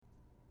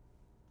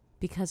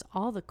because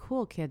all the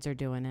cool kids are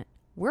doing it.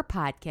 We're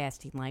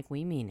podcasting like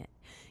we mean it.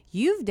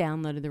 You've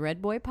downloaded the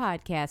Redboy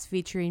Podcast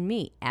featuring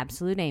me,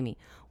 Absolute Amy.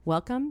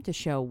 Welcome to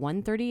show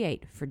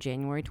 138 for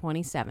January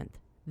 27th.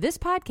 This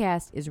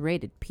podcast is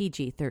rated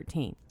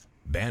PG-13.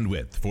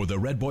 Bandwidth for the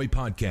Redboy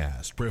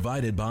Podcast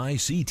provided by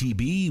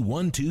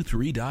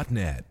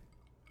CTB123.net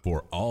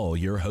for all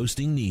your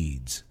hosting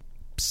needs.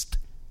 Psst,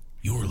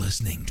 you're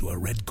listening to a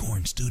Red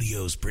Corn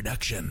Studios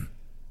production.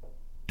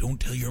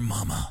 Don't tell your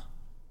mama.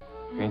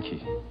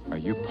 Pinky, are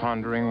you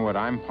pondering what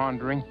I'm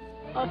pondering?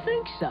 I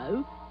think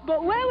so.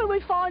 But where would we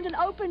find an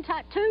open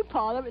tattoo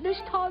parlor at this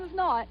time of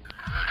night?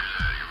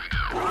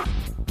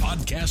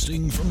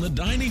 Podcasting from the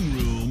dining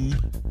room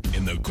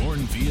in the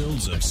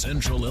cornfields of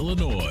central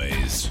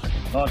Illinois.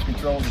 Launch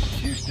control, this is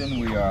Houston.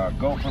 We are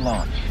go for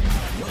launch.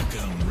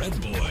 Welcome,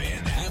 Redboy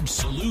and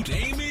Absolute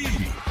Amy.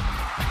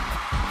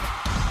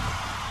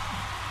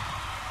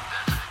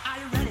 Are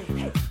you ready?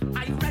 Hey,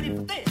 are you ready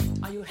for this?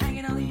 Are you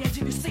hanging on the edge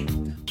of your seat?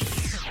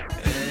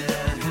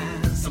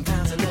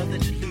 Sometimes the love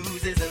that you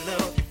lose is a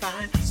love you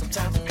find.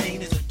 Sometimes the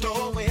pain is a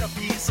doorway to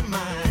peace of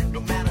mind. No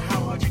matter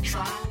how hard you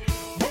try,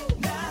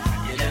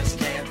 you just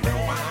can't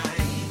rewind.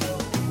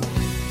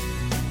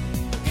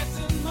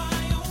 Getting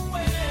my own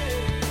way,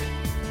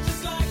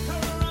 just like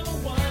her,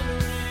 I'm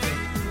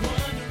wandering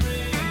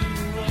away.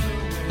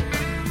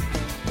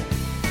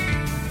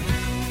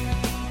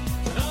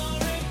 But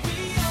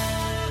already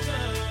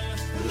older,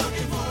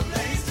 looking for a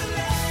place to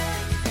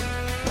land,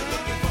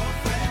 looking for a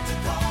friend to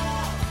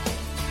call,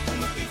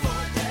 looking for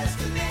a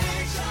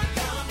destination,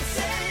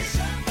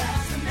 conversation,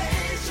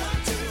 fascination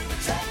to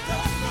protect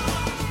us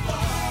from the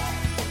fall.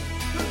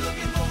 We're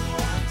looking for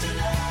one to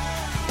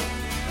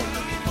love, we're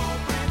looking for a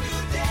brand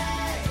new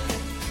day,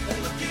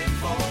 we're looking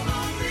for a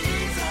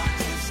reason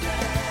to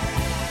stay.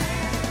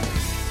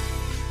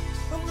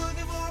 I'm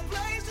looking for a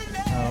place to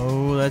land.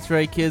 Oh, that's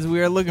right, kids.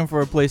 We are looking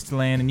for a place to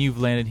land, and you've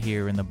landed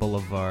here in the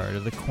boulevard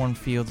of the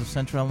cornfields of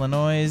central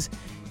Illinois.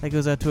 That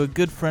goes out to a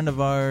good friend of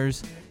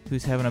ours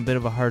who's having a bit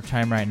of a hard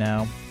time right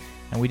now,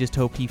 and we just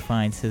hope he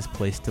finds his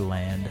place to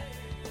land.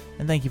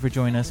 And thank you for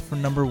joining us for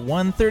number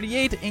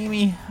 138.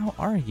 Amy, how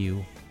are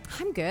you?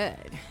 I'm good.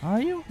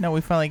 Are you? No,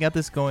 we finally got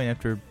this going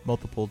after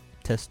multiple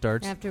test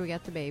starts. After we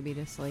got the baby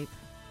to sleep.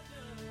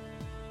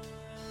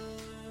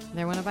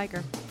 There went a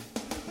biker.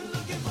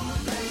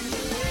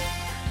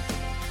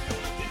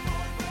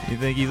 You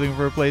think he's looking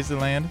for a place to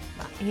land?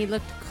 He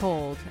looked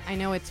cold. I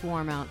know it's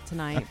warm out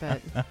tonight, but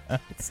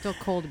it's still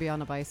cold to be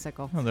on a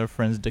bicycle. Well, their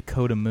friends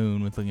Dakota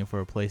Moon was looking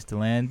for a place to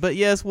land. But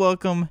yes,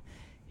 welcome.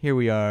 Here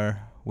we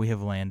are. We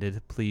have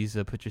landed. Please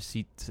put your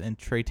seats and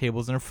tray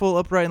tables in their full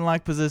upright and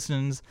locked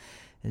positions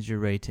as you're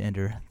ready to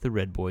enter the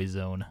Red Boy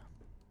Zone.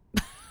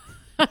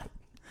 I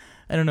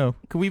don't know.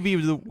 Could we be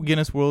the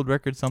Guinness World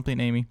Record something,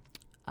 Amy?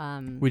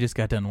 We just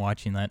got done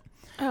watching that.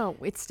 Oh,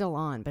 it's still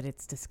on, but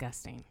it's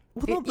disgusting.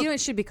 Well, You know,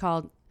 it should be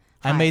called...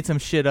 I made some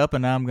shit up,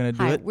 and now I'm going to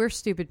do Hi, it. we're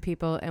stupid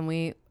people, and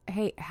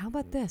hey, how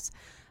about this?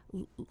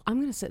 I'm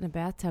going to sit in a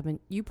bathtub, and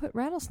you put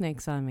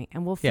rattlesnakes on me,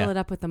 and we'll fill it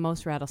up with the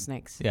most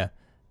rattlesnakes. Yeah.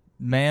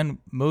 Man,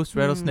 most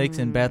rattlesnakes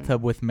in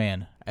bathtub with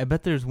man. I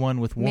bet there's one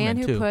with woman, Man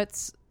who too.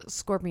 puts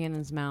scorpion in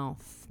his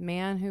mouth.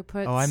 Man who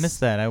puts... Oh, I missed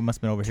that. I must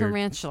have been over here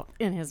tarantula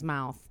in his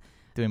mouth.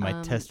 doing my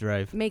test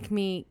drive. Give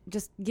me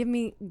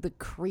the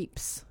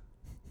creeps.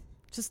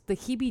 Just the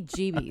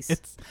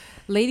heebie-jeebies.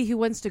 Lady who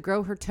wants to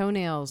grow her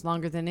toenails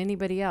longer than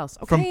anybody else.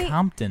 Okay? From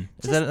Compton.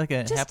 Is that like a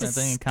happening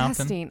thing in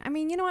Compton? Disgusting. I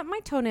mean, you know what? My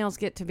toenails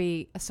get to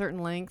be a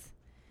certain length.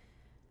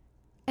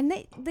 And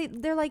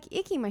they're like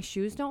icky. My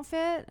shoes don't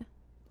fit.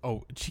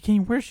 Oh, she can't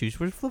even wear shoes.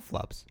 Where's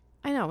flip-flops?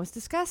 I know. It was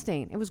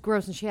disgusting. It was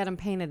gross. And she had them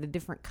painted a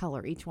different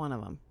color, each one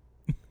of them.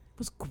 It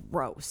was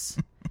gross.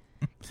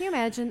 Can you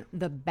imagine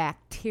the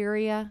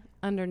bacteria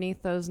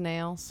underneath those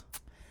nails?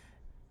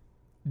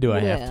 Do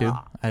I have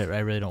to? I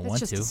really don't want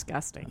to. It's just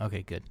disgusting.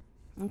 Okay, good.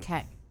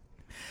 Okay.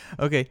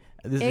 Okay.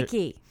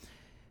 Icky.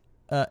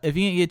 If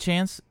you get a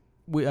chance,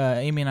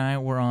 Amy and I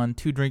were on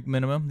 2-drink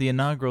minimum, the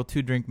inaugural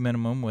 2-drink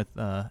minimum with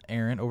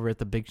Aaron over at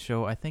the Big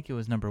Show. I think it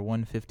was number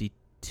 152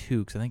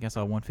 because I think I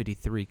saw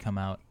 153 come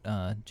out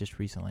just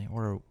recently.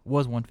 Or it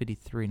was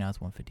 153, now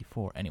it's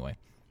 154. Anyway,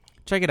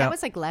 check it out. That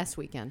was like last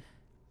weekend.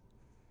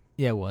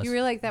 Yeah, it was. You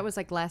realize that was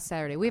like last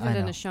Saturday. We haven't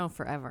done a show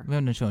forever. We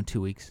haven't done a show in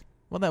 2 weeks.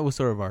 Well, that was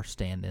sort of our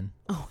stand-in.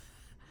 Oh,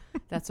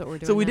 that's what we're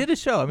doing. So we now. did a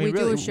show. I mean,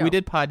 really, we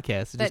did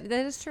podcasts. That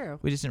is true.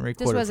 We just didn't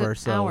record this it for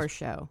ourselves. Our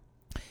show.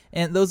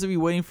 And those of you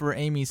waiting for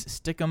Amy's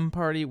Stickum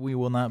party, we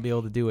will not be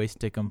able to do a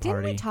Stickum party.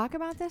 Didn't we talk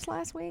about this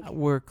last week?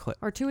 Or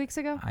 2 weeks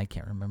ago? I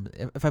can't remember.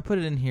 If I put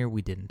it in here,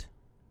 we didn't.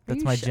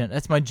 That's sure?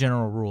 That's my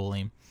general rule,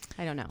 Amy.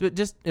 I don't know. But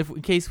just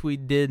in case we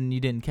did and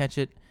you didn't catch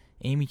it,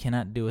 Amy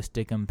cannot do a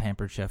Stickum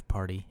Pampered Chef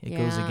party. It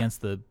goes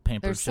against the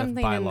Pampered Chef bylaws.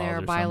 There's something in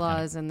their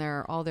bylaws and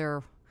all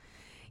their...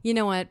 You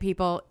know what,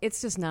 people?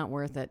 It's just not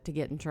worth it to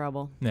get in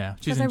trouble. Yeah,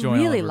 she's enjoying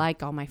I really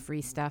like all my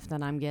free stuff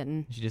that I'm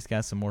getting. She just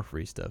got some more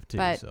free stuff, too.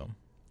 But, so.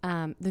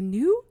 The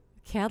new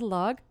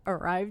catalog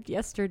arrived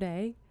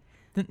yesterday.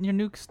 Your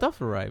new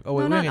stuff arrived. Oh, no,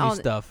 wait, we don't get new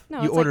stuff.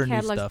 No, you it's order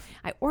like new stuff.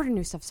 I order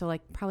new stuff, so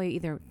like probably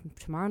either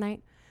tomorrow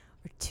night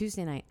or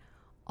Tuesday night,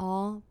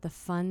 all the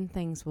fun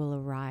things will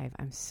arrive.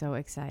 I'm so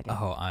excited.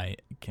 Oh,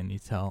 can you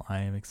tell I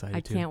am excited I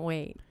too? can't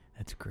wait.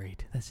 That's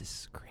great. That's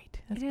just great.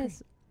 That's It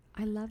is.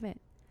 I love it.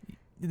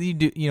 You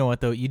do. You know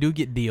what though? You do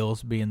get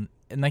deals and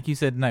like you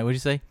said tonight. What'd you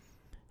say?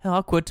 Hell,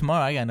 I'll quit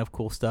tomorrow. I got enough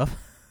cool stuff.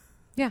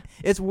 Yeah.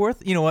 It's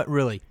worth. You know what?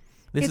 Really,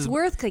 It's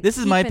worth. This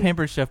is my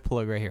Pampered Chef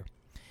plug right here.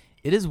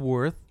 It is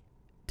worth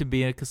to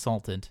be a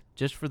consultant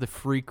just for the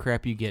free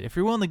crap you get. If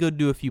you're willing to go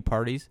do a few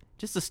parties,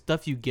 just the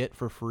stuff you get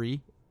for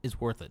free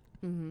is worth it.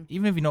 Mm-hmm.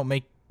 Even if you don't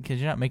make, because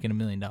you're not making $1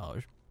 million,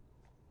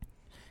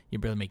 you're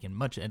barely making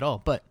much at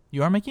all. But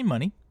you are making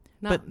money.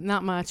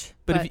 Not much.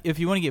 But if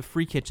you want to get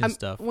free kitchen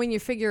stuff, when you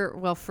figure,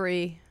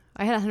 free.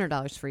 I had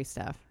 $100 free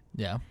stuff.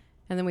 yeah,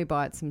 And then we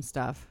bought some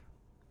stuff.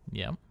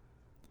 yeah.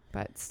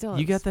 But still,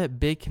 You got that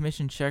big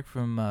commission check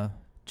from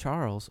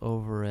Charles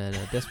over at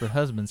Desperate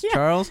Husbands. Yeah.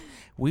 Charles,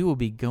 we will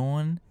be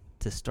going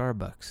to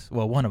Starbucks.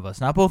 Well, one of us,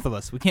 not both of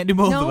us. We can't do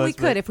both of us. No, we but-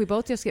 could if we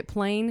both just get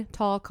plain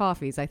tall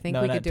coffees. I think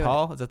No, we not could do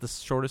tall. it. Is that the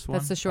shortest one?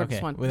 That's the shortest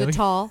Okay. one. Well, The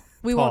tall.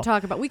 We won't Tall.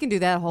 talk about. We can do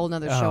that whole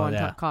nother show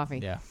on coffee.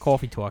 Yeah,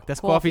 coffee talk.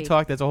 That's coffee Coffee.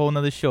 talk. That's a whole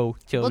nother show. We'll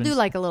do children's.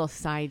 like a little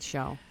side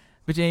show.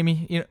 But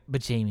Jamie,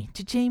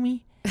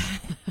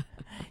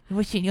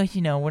 what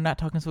you know, we're not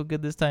talking so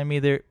good this time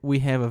either. We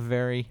have a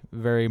very,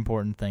 very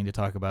important thing to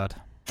talk about.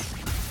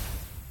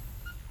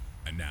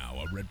 And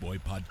now, a Redboy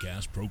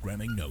Podcast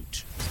programming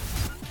note.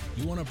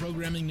 You want a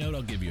programming note?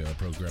 I'll give you a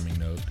programming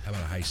note. How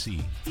about a high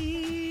C? There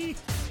you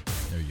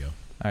go.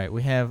 All right,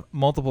 we have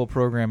multiple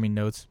programming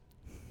notes.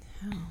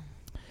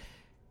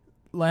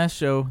 Last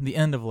show, the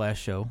end of last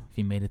show, if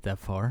you made it that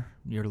far,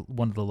 you're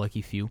one of the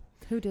lucky few.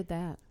 Who did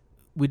that?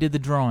 We did the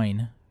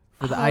drawing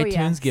for the Oh, iTunes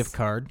yes. gift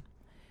card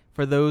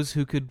for those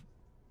who could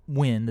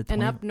win the 20...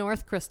 And up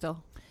north,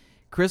 Crystal.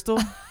 Crystal?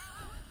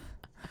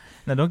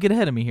 Now, don't get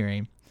ahead of me here,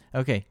 Aim.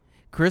 Okay.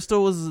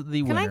 Crystal was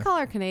the Can winner. I call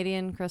her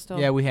Canadian Crystal?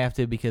 Yeah, we have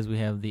to because we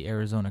have the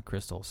Arizona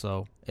Crystal,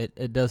 so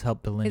it does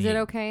help delineate. Is it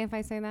okay if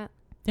I say that?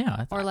 Yeah.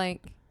 I Or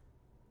like...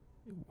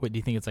 what, do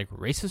you think it's like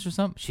racist or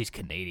something? She's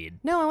Canadian.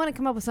 No, I want to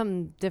come up with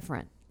something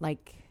different.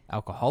 Like...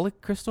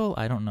 Alcoholic Crystal?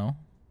 I don't know.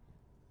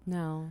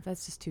 No,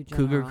 that's just too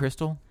general. Cougar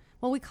Crystal?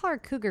 Well, we call her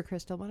Cougar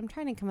Crystal, but I'm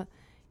trying to come up...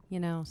 Okay,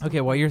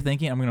 something. while you're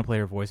thinking, I'm going to play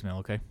her voicemail,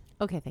 okay?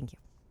 Okay, thank you.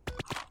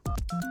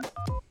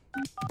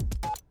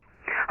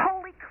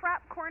 Holy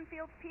crap,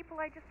 Cornfields people,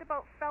 I just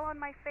about fell on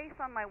my face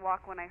on my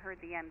walk when I heard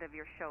the end of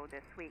your show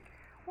this week.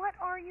 What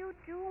are you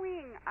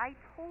doing? I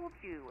told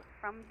you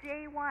from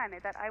day one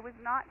that I was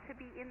not to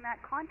be in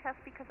that contest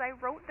because I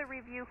wrote the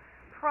review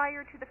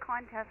prior to the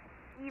contest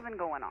even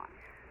going on.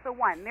 So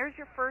one, there's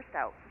your first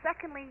out.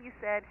 Secondly, you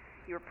said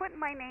you were putting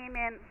my name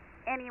in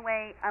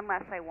anyway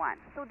unless I won.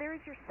 So there's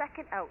your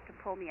second out to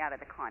pull me out of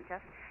the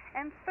contest.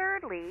 And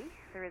thirdly,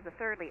 there is a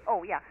thirdly,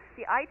 oh yeah,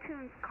 the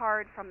iTunes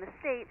card from the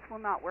States will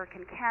not work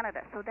in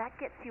Canada. So that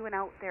gets you an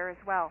out there as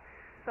well.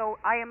 So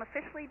I am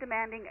officially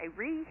demanding a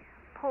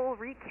re-pull,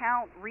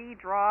 recount,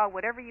 redraw,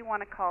 whatever you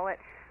want to call it,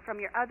 from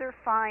your other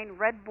fine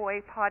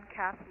Redboy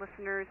Podcast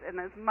listeners. And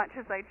as much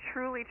as I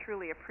truly,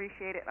 truly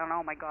appreciate it, and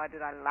oh my God,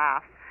 did I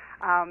laugh,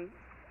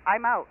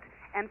 I'm out.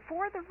 And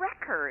for the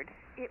record,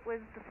 it was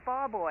the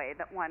Spa Boy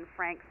that won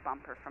Frank's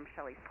bumper from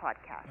Shelley's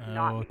podcast,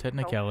 not me.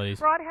 Technicalities.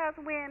 So Rod has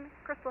a win,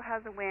 Crystal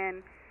has a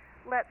win.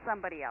 Let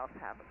somebody else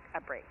have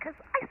a break. Because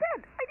I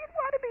said I didn't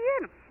want to be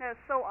in. That's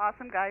so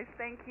awesome, guys.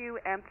 Thank you.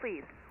 And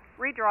please,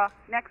 redraw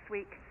next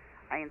week.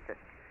 I insist.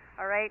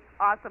 All right?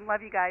 Awesome.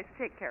 Love you guys.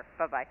 Take care.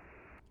 Bye-bye.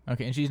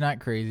 Okay, and she's not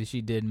crazy.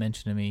 She did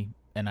mention to me,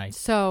 and I...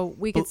 So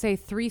we could say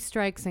 3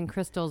 strikes and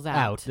Crystal's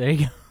out. There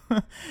you go.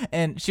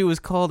 And she was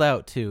called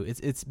out, too.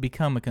 It's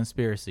become a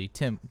conspiracy.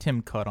 Tim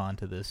caught on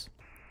to this.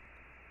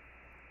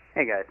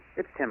 Hey guys,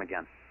 it's Tim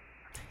again.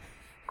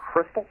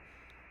 Crystal?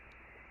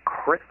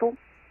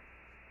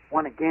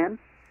 Won again?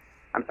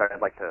 I'm sorry,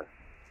 I'd like to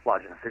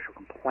lodge an official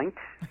complaint.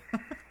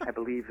 I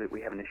believe that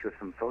we have an issue of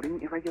some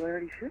voting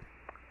irregularities here.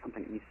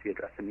 Something that needs to be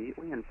addressed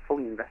immediately and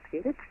fully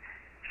investigated.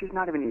 She's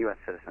not even a U.S.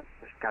 citizen.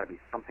 There's got to be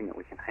something that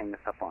we can hang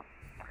this up on.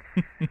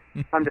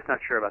 I'm just not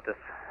sure about this.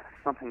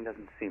 Something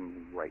doesn't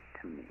seem right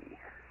to me.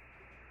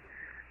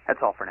 That's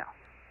all for now.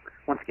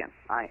 Once again,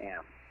 I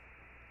am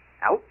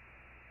out.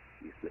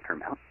 Use the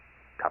term out.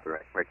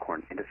 Copyright Red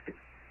Corn Industries.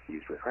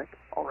 Used with right.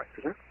 All rights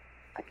reserved.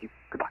 Thank you.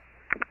 Goodbye.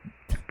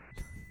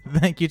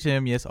 Thank you,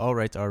 Tim. Yes, all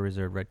rights are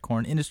reserved. Red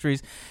Corn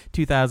Industries,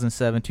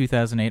 2007,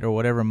 2008, or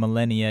whatever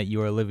millennia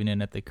you are living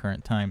in at the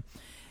current time.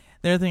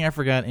 The other thing I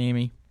forgot,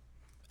 Amy,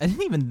 I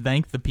didn't even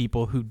thank the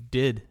people who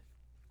did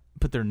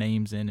put their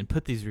names in and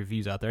put these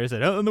reviews out there. I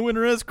said, oh, and the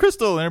winner is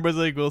Crystal. And everybody's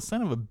like, well,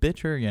 son of a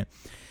bitch, her again.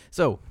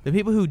 So the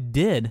people who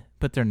did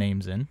put their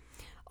names in.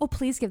 Oh,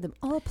 please give them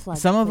all a plug.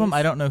 Some of them, please.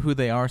 I don't know who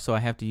they are, so I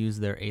have to use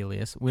their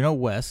alias. We know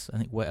Wes.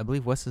 I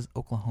believe Wes is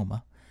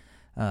Oklahoma.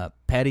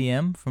 Patty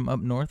M. from up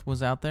north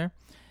was out there.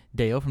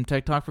 Dale from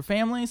Tech Talk for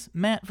Families.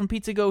 Matt from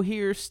Pizza Go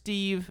Here.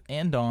 Steve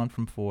and Dawn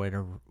from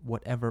For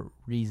whatever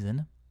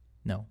reason.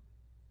 No.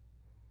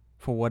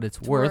 For what it's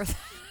worth.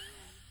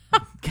 I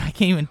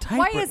can't even type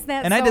Why it. is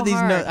that and so I did these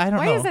hard? notes. I don't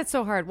know. Why is that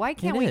so hard? Why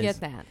can't It we is. get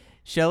that?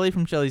 Shelly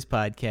from Shelly's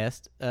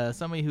Podcast,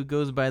 somebody who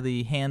goes by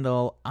the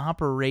handle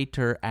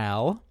Operator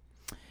Al,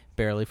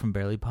 Barely from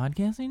Barely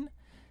Podcasting,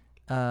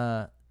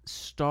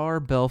 Star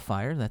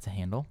Bellfire, that's a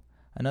handle.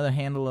 Another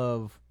handle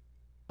of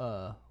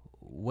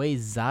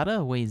Wayzata,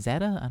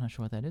 I'm not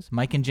sure what that is.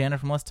 Mike and Jana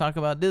from Let's Talk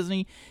About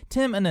Disney,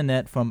 Tim and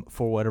Annette from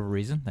For Whatever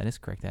Reason, that is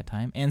correct that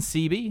time, and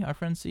CB, our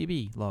friend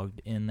CB,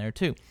 logged in there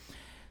too.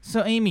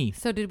 So Amy.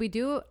 So did we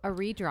do a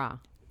redraw?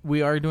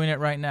 We are doing it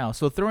right now.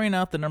 So throwing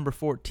out the number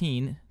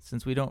 14,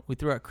 since we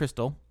threw out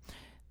Crystal,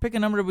 pick a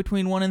number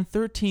between 1 and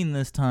 13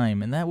 this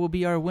time, and that will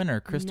be our winner.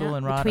 Crystal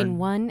and Rod. Between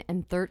 1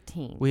 and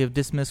 13. We have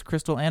dismissed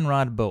Crystal and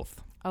Rod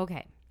both.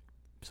 Okay.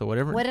 So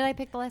whatever. What did I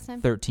pick the last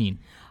time? 13.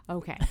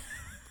 Okay.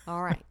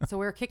 All right. So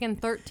we're kicking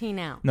 13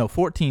 out. No,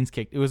 14's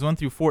kicked. It was 1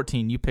 through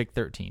 14. You picked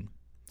 13.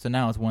 So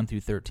now it's 1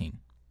 through 13.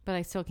 But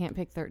I still can't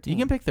pick 13. You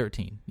can pick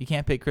 13. You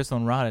can't pick Crystal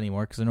and Rod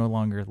anymore because they're no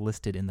longer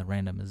listed in the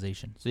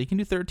randomization. So you can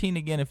do 13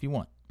 again if you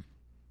want.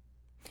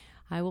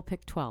 I will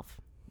pick 12.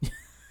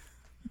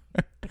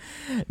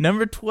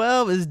 Number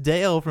 12 is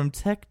Dale from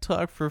Tech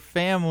Talk for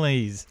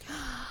Families.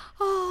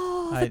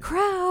 Oh, the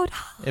crowd.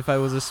 If I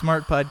was a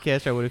smart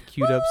podcast, I would have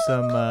queued up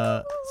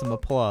some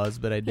applause,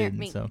 but I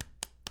didn't. So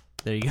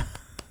there you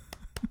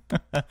go.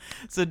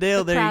 So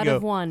Dale, there you go. The crowd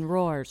of one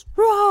roars.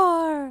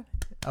 Roar!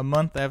 A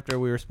month after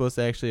we were supposed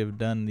to actually have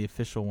done the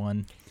official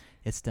one,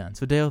 it's done.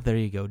 So Dale, there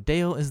you go.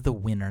 Dale is the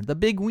winner. The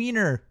big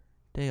wiener.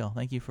 Dale,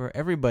 thank you for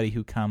everybody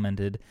who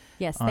commented.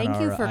 Yes, on thank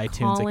you our for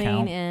iTunes calling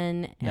account.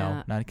 in.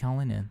 No, not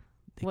calling in.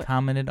 They what?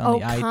 commented on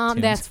the iTunes.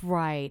 That's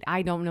right.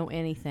 I don't know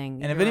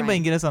anything. And if You're anybody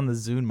can right. get us on the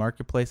Zune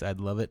Marketplace, I'd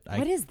love it.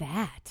 What is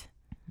that?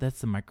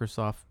 That's the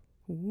Microsoft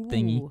Ooh.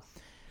 thingy.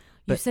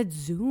 You said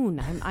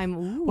Zune.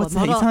 I'm. What's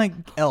I'm that? You all- sound like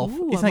Elf.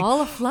 Ooh, It's I'm like,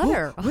 all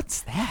aflutter.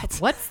 What's that?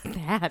 What's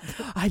that?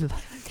 I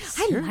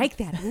like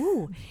that.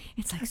 Ooh,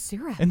 it's like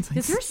syrup. It's like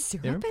Is there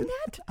syrup in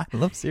that? I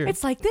love syrup.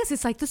 It's like this.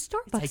 It's like the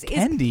Starbucks. like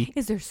candy.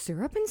 Is there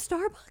syrup in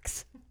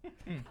Starbucks?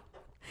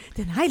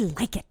 Then I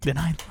like it. Then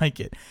I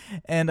like it.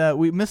 And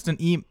we missed a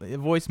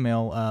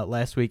voicemail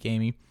last week,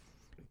 Amy.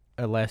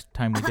 Last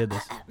time we did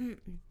this.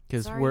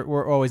 Because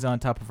we're always on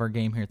top of our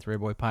game here at the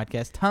Redboy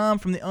Podcast. Tom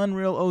from the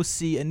Unreal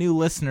OC, a new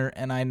listener,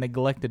 and I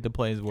neglected to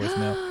play his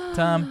voicemail.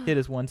 Tom, hit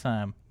us one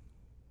time.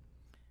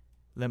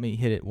 Let me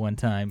hit it one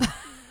time.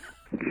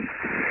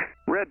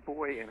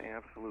 Redboy and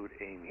Absolute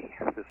Amy.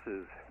 This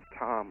is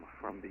Tom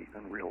from the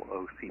Unreal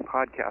OC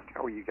Podcast.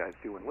 How are you guys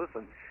doing?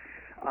 Listen,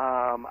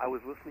 I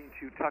was listening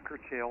to Tucker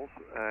Tales,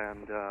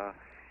 and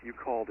you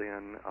called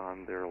in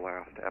on their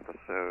last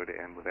episode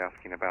and was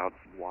asking about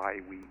why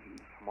we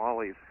eat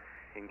tamales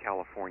in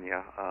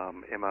California.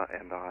 Emma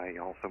and I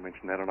also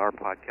mentioned that on our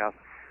podcast.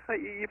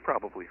 You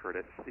probably heard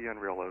it. It's the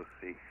Unreal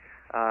OC.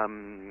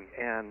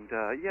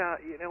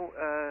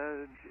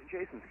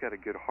 Jason's got a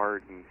good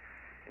heart, and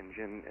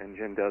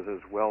Jen does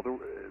as well.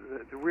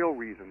 The real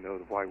reason, though,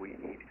 why we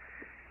eat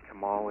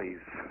tamales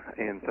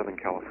in Southern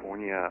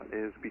California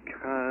is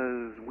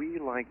because we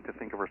like to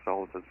think of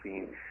ourselves as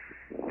being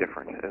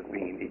different, as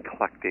being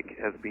eclectic,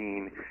 as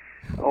being,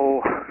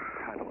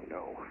 I don't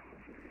know,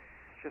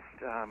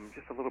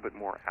 just a little bit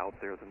more out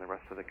there than the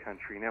rest of the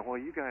country. Now, while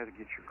you guys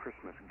get your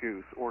Christmas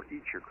goose or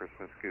eat your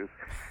Christmas goose,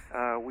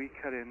 we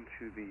cut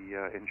into the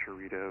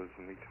enchiladas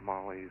and the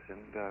tamales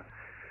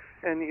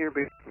and your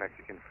basic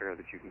Mexican fare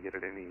that you can get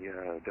at any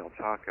Del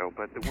Taco.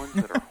 But the ones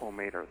that are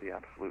homemade are the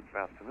absolute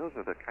best, and those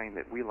are the kind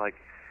that we like,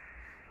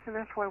 and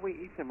that's why we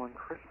eat them on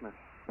Christmas.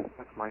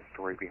 That's my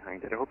story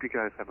behind it. I hope you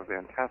guys have a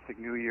fantastic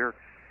New Year.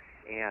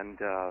 And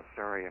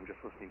sorry, I'm just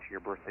listening to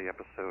your birthday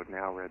episode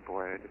now, Red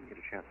Boy. I didn't get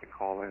a chance to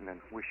call in and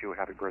wish you a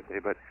happy birthday,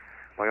 but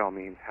by all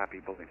means, happy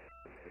belated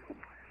birthday.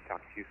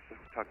 Talk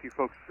to you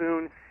folks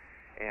soon.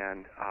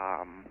 And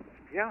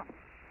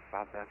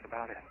that's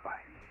about it. Bye.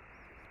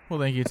 Well,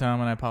 thank you,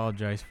 Tom, and I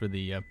apologize for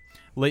the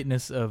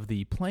lateness of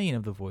the playing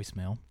of the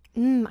voicemail.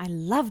 I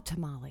love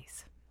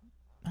tamales.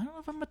 I don't know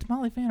if I'm a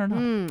tamale fan or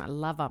not. I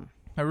love them.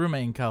 My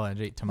roommate in college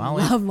ate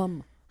tamales. Love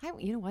them.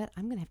 You know what?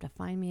 I'm gonna have to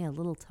find me a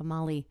little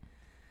tamale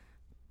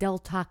Del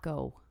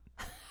Taco.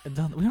 We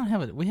don't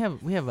have it. We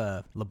have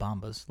La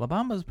Bamba's. La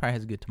Bamba's probably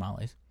has good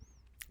tamales.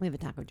 We have a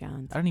Taco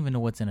John's. I don't even know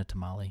what's in a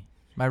tamale.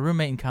 My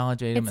roommate in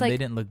college ate them, and they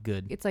didn't look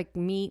good. It's like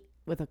meat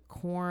with a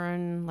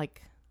cornbread,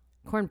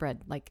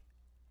 like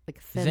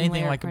thin Is it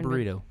anything layer like a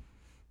cornbread. burrito?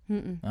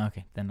 Mm-mm.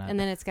 Okay, then not. And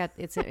then it's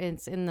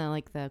in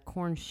the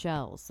corn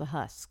shells, the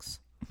husks.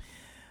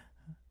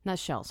 Not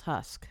shells,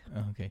 husk.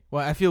 Okay.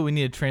 Well, I feel we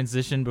need a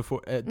transition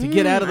before to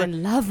get out of the. I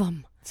love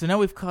them. So now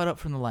we've caught up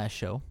from the last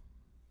show.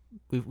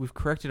 We've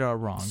corrected our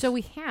wrongs. So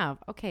we have.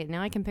 Okay,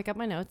 now I can pick up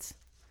my notes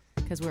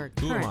because we're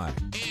current. Who am I?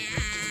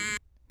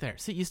 There.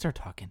 See, you start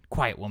talking.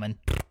 Quiet, woman.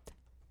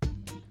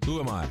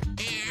 Who am I?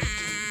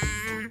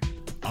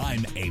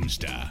 I'm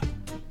Aimstar.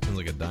 Sounds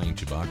like a dying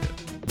Chewbacca.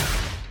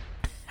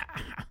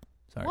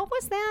 Sorry. What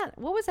was that?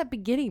 What was that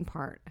beginning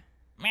part?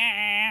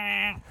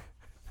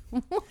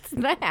 What's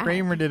that?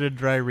 Kramer did a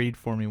dry read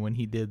for me when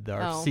he did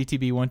our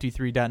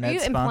CTB123.net Are you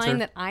sponsor. implying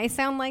that I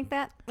sound like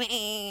that?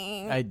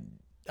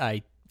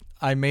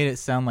 I made it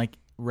sound like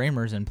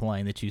Raymer's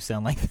implying that you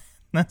sound like that.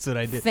 That's what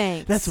I did.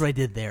 Thanks. That's what I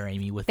did there,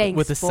 Amy, with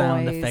Thanks, the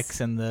sound boys. effects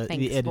and the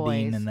Thanks, editing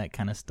boys. and that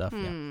kind of stuff.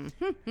 Yeah.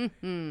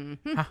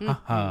 Ha,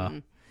 ha, ha.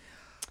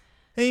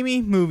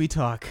 Amy, movie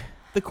talk.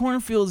 The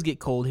cornfields get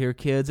cold here,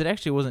 kids. It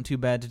actually wasn't too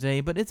bad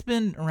today, but it's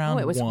been around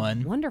it was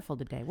 1. wonderful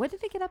today. What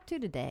did it get up to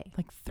today?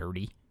 Like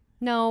 30.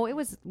 No, it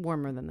was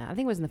warmer than that. I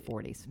think it was in the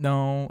 40s.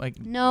 No, I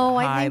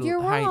think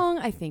you're wrong.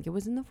 I think it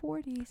was in the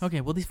 40s.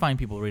 Okay, well, these fine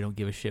people really don't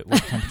give a shit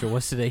what the temperature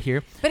was today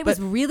here. But it was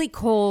really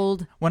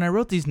cold. When I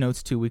wrote these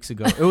notes 2 weeks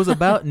ago, it was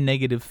about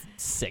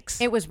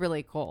 -6. It was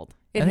really cold.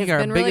 It I think has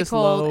our been really biggest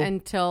cold low-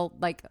 until,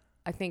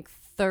 I think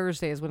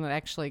Thursday is when it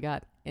actually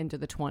got into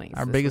the 20s.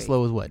 Our this biggest week.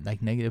 low was what,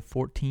 like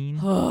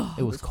 -14?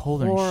 It was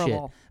colder horrible.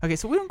 than shit. Okay,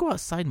 so we don't go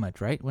outside much,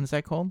 right? When it's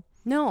that cold?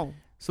 No.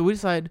 So we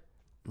decide,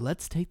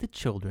 let's take the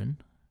children.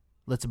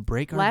 Let's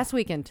break our... Last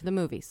weekend to the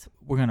movies.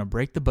 We're going to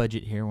break the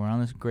budget here. We're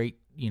on this great,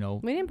 We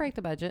didn't break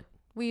the budget.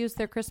 We used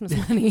their Christmas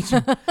money.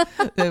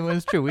 That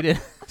was true. We did.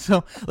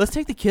 So let's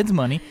take the kids'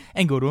 money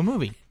and go to a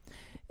movie.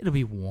 It'll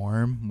be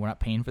warm. We're not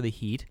paying for the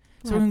heat.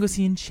 So we're going to go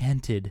see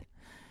Enchanted.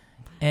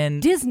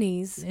 And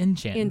Disney's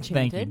Enchanted.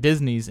 Thank you.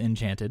 Disney's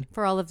Enchanted.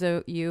 For all of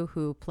you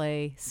who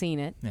play Seen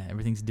It. Yeah,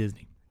 everything's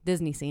Disney.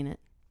 Disney Seen It.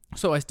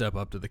 So I step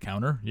up to the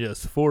counter.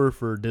 Yes, 4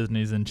 for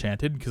Disney's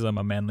Enchanted because I'm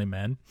a manly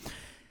man.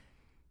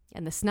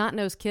 And the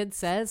snot-nosed kid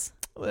says...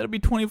 Well, that'll be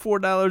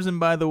 $24, and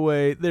by the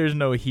way, there's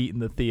no heat in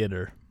the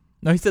theater.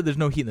 No, he said there's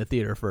no heat in the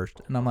theater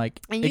first. And I'm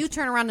like... And you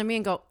turn around to me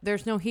and go,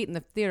 there's no heat in the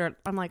theater.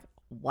 I'm like,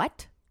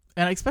 what?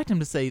 And I expect him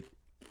to say,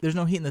 there's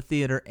no heat in the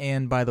theater,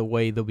 and by the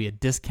way, there'll be a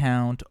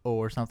discount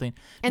or something.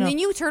 And then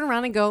you turn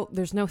around and go,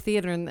 there's no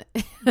theater in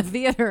the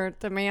theater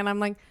to me. And I'm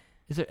like...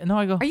 Is there? No,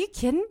 I go... Are you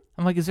kidding?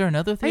 I'm like, is there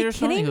another theater? Are you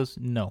kidding? He goes,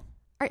 no.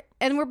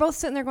 And we're both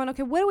sitting there going,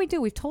 okay, what do?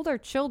 We've told our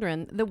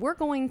children that we're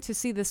going to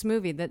see this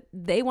movie that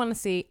they want to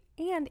see,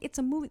 and it's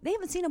a movie. They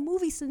haven't seen a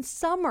movie since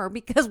summer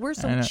because we're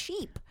so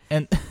cheap.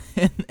 And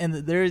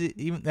there's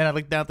even then I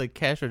looked down at the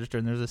cash register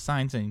and there's a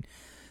sign saying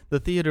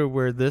the theater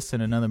where this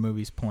and another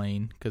movie's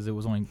playing because it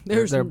was only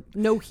there's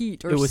no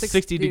heat or it was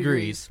 60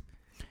 degrees.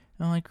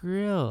 I'm like,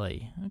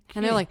 really? Okay.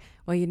 And they're like,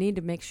 well, you need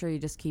to make sure you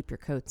just keep your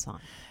coats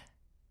on.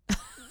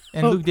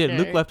 And Luke did.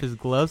 Luke left his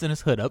gloves and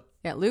his hood up.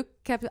 Yeah,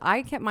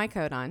 I kept my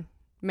coat on.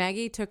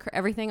 Maggie took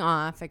everything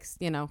off,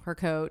 her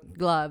coat,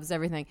 gloves,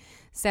 everything.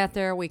 Sat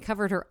there. We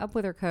covered her up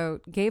with her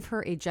coat, gave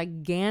her a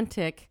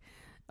gigantic,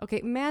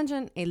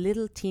 imagine a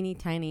little teeny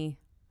tiny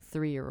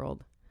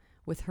 3-year-old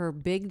with her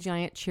big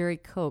giant cherry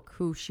Coke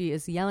who she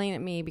is yelling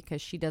at me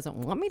because she doesn't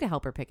want me to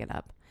help her pick it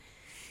up.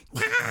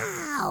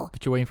 No!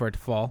 But you're waiting for it to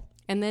fall.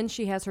 And then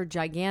she has her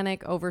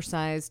gigantic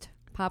oversized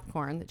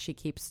popcorn that she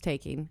keeps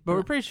taking. But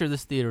we're pretty sure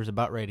this theater is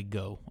about ready to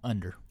go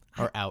under.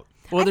 Or out.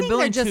 Well, they're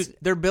building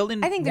they're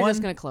building. I think they're one,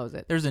 just going to close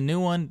it. There's a new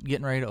one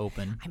getting ready to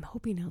open. I'm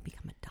hoping it'll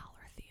become a $1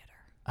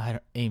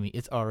 theater. Amy,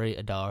 it's already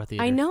a $1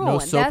 theater. I know. No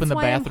soap in the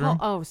bathroom.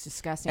 Oh, it's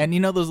disgusting. And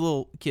you know those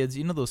little kids,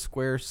 those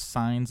square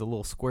signs, the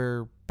little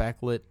square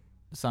backlit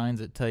signs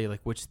that tell you like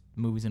which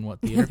movie's in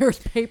what theater? There's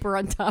paper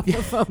on top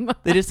of them.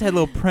 They just had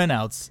little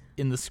printouts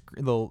in the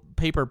little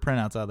paper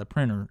printouts out of the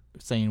printer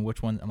saying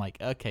which one. I'm like,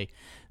 okay,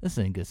 this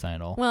isn't a good sign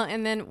at all. Well,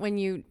 and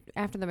then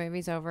after the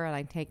movie's over, and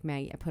I take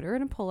Maggie, I put her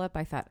in a pull-up.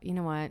 I thought, you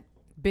know what?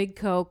 Big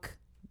Coke.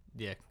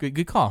 Yeah,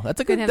 good call.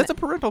 That's a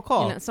parental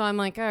call. So I'm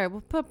like, all right,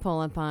 we'll put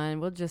pull-up on.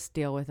 We'll just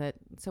deal with it.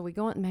 So we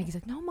go in. Maggie's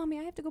like, no, Mommy,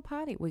 I have to go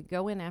potty. We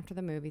go in after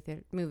the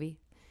movie.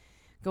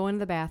 Go into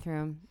the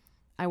bathroom.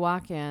 I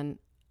walk in,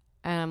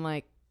 and I'm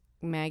like,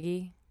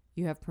 Maggie,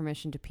 you have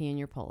permission to pee in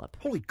your pull-up.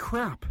 Holy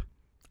crap.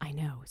 I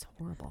know. It's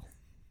horrible.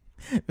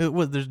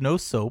 There's no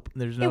soap.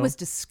 It was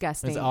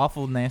disgusting. It's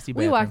awful, nasty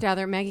bathroom. We walked out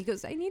there. Maggie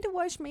goes, I need to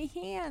wash my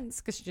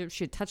hands because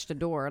she had touched a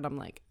door. And I'm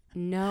like,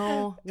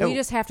 no, we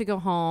just have to go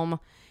home.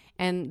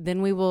 And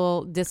then we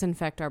will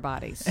disinfect our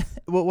bodies.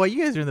 Well, while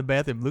you guys are in the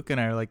bathroom, Luke and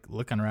I are like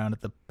looking around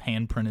at the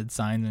hand-printed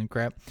signs and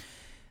crap.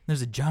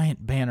 There's a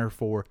giant banner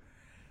for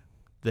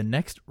the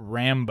next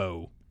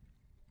Rambo.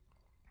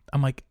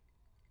 I'm like,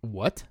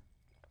 what?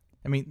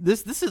 I mean,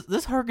 this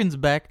harkens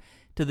back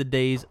to the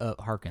days of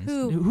harkens.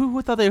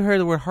 Who thought they heard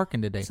the word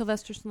harken today?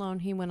 Sylvester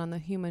Stallone, he went on the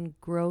human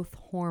growth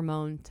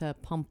hormone to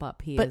pump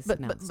up. But it's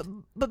not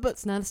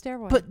a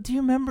steroid. But do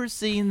you remember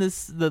seeing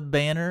the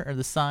banner or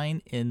the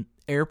sign in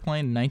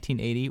Airplane in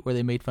 1980 where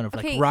they made fun of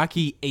like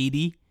Rocky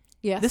 80?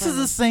 Yes. This is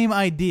the same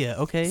idea,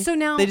 okay? So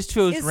now they just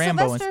chose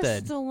Rambo Sylvester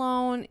instead.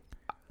 Stallone,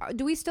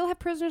 do we still have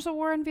prisoners of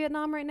war in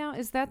Vietnam right now?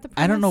 Is that the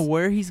premise? I don't know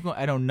where he's going.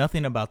 I know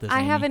nothing about this. I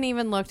Amy. haven't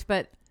even looked,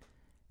 but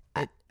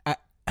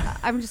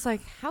I'm just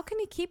like, how can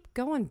he keep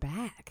going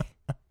back?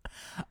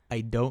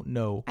 I don't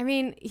know. I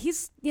mean,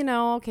 he's,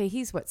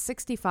 he's what,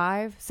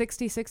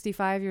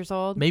 65 years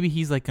old? Maybe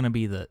he's like going to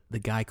be the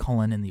guy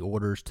calling in the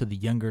orders to the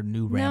younger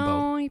new Rambo.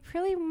 No, he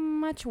pretty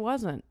much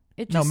wasn't.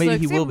 It maybe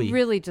he will be. It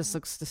really just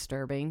looks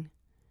disturbing.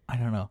 I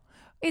don't know.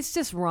 It's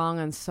just wrong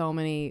on so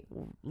many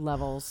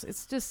levels.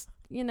 It's just,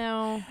 you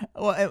know.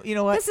 Well, you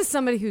know what? This is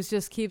somebody who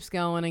just keeps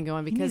going and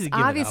going because to give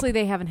it obviously up.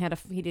 they haven't had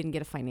he didn't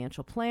get a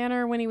financial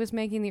planner when he was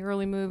making the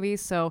early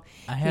movies, so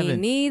he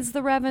haven't- needs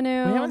the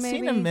revenue. We haven't maybe.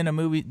 seen him in a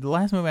movie. The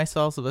last movie I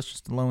saw Sylvester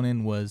Stallone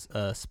in was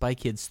Spy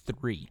Kids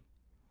 3.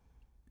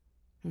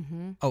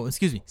 Mm-hmm. Oh,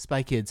 excuse me,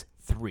 Spy Kids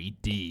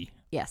 3D.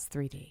 Yes,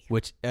 3D.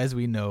 Which, as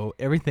we know,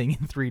 everything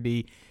in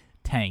 3D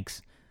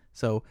tanks.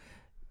 So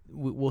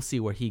we'll see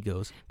where he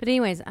goes. But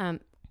anyways,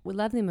 we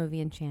love the movie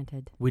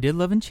Enchanted. We did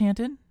love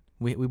Enchanted.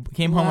 We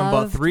came home and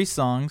bought 3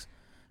 songs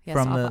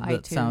from off the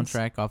of iTunes.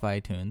 soundtrack off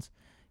iTunes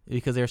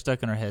because they were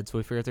stuck in our heads. So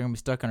we figured if they're going to be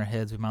stuck in our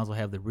heads, we might as well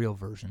have the real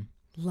version.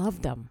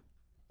 Loved them.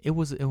 It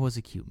was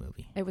a cute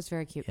movie. It was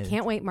very cute. It-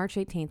 Can't wait. March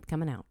 18th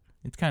coming out.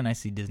 It's kind of nice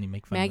to see Disney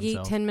make fun of Maggie,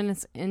 themselves. 10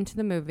 minutes into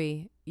the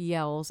movie,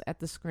 yells at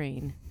the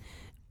screen,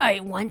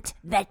 "I want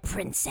that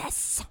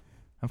princess."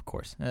 Of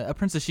course. A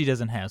princess she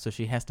doesn't have, so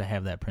she has to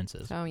have that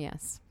princess. Oh,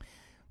 yes.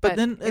 But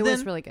then it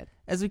was really good.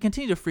 As we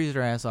continue to freeze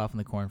our ass off in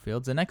the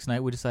cornfields, the next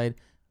night we decide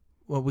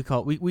what we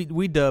call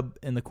we dub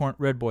in the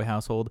Redboy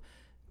household,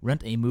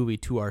 rent a movie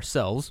to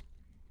ourselves.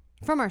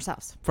 From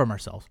ourselves.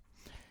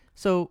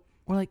 So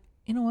we're like,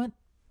 you know what?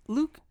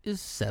 Luke is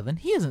 7.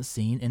 He hasn't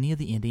seen any of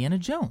the Indiana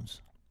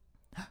Jones.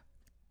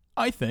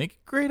 I think.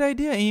 Great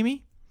idea,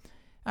 Amy.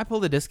 I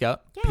pulled the disc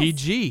out. Yes.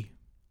 PG.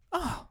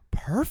 Oh,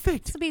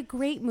 perfect. This would be a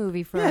great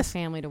movie for our Yes.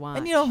 family to watch.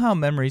 And you know how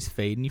memories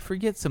fade and you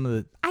forget some of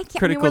the we're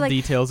critical like,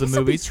 details of this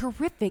will movies. Be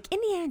terrific.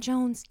 Indiana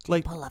Jones,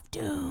 Like- Temple of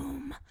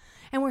Doom.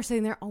 And we're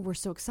sitting there, oh, we're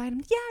so excited.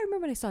 Yeah, I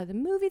remember when I saw it at the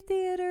movie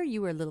theater.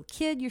 You were a little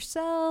kid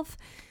yourself.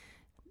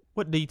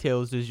 What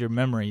details does your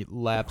memory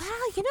lapse?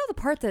 Well, you know the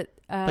part that...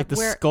 Like the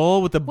where,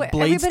 skull with the where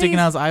blade sticking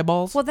out his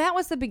eyeballs? Well, that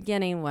was the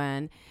beginning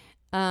one.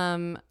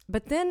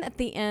 But then at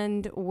the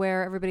end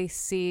where everybody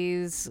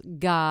sees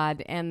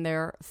God and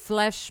their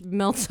flesh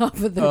melts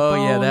off of their bones.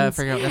 Oh, yeah, that- I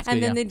forgot. That's and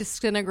good, then yeah. they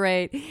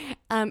disintegrate.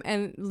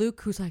 And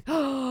Luke, who's like,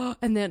 oh,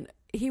 and then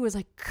he was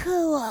like,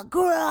 cool,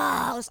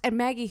 gross. And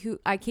Maggie, who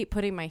I keep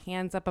putting my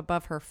hands up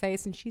above her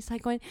face, and she's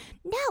like going,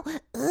 no,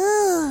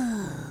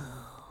 ooh.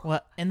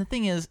 Well, and the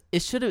thing is,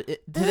 it should have...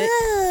 Today,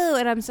 Ooh.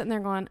 And I'm sitting there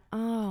going,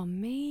 oh,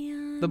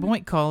 man. the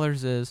point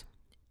callers is,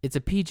 it's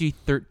a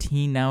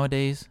PG-13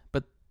 nowadays,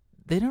 but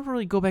they don't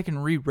really go back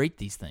and re-rate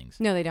these things.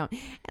 No, they don't.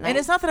 And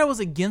it's not that I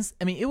was against...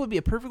 I mean, it would be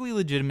a perfectly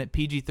legitimate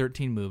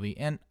PG-13 movie,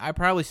 and I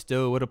probably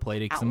still would have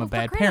played it because I'm a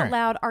bad for crying out parent.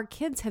 loud, our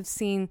kids have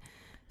seen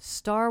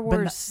Star But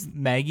Wars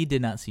Maggie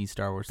did not see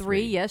Star Wars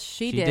 3. Yes,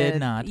 she did. She did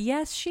not.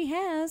 Yes, she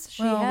has.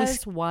 She Well,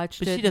 has watched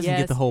but it. she doesn't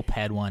yes. get the whole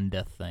Padawan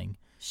death thing.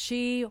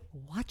 She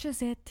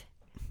watches it.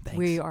 Thanks,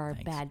 We are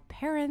thanks. bad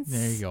parents.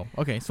 There you go.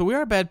 Okay, so we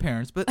are bad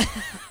parents, but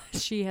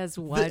She has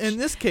watched in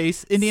this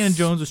case, Indiana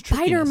Jones was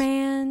tricking us.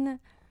 Spider-Man.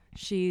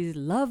 She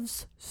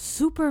loves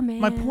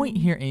Superman. My point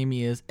here,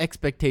 Amy, is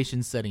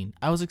expectation setting.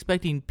 I was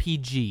expecting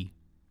PG,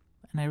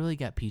 and I really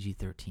got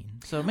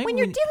PG-13. So maybe when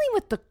you're dealing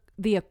with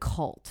the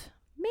occult,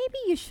 maybe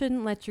you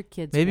shouldn't let your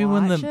kids maybe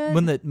watch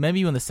when it.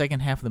 the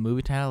second half of the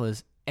movie title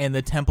is "And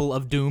the Temple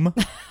of Doom,"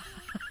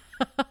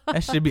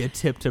 that should be a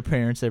tip to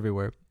parents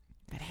everywhere.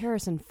 But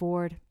Harrison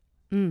Ford,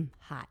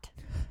 hot.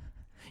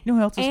 You know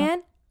who else is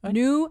And hot?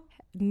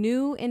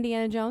 new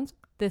Indiana Jones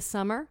this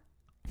summer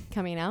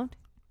coming out.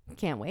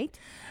 Can't wait.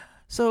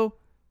 So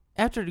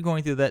after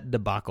going through that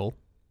debacle,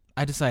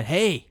 I decide,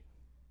 hey,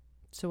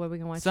 So what are we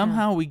gonna watch?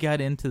 somehow we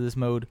got into this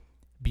mode,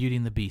 Beauty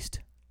and the Beast.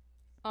 now?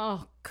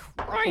 Oh,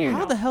 crying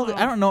How the hell?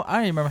 I don't know. I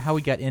don't remember how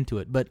we got into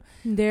it, but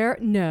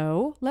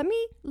No. Let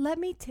me.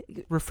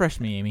 refresh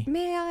me, Amy.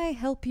 May I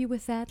help you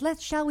with that?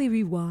 Shall we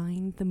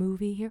rewind the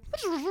movie here?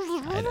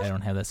 I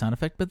don't have that sound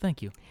effect, but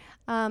thank you.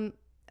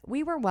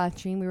 We were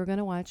going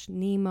to watch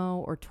Nemo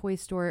or Toy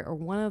Story or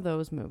one of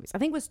those movies. I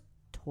think it was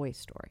Toy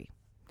Story.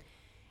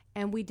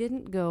 And we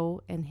didn't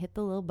go and hit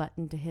the little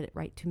button to hit it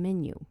right to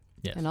menu.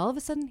 Yes. And all of a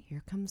sudden,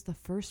 here comes the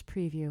first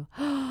preview.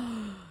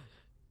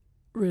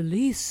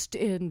 Released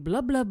in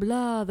blah, blah,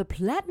 blah, the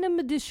platinum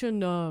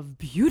edition of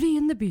Beauty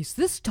and the Beast.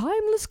 This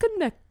timeless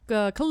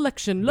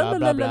collection. Blah,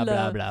 blah, blah,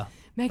 blah, blah.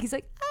 Maggie's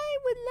like, I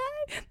would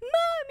like,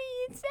 Mommy,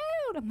 it's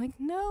out. I'm like,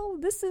 no,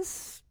 this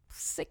is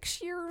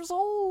 6 years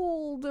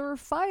old or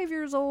 5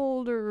 years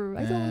old or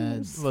I don't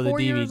know, 4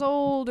 years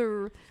old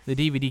or... The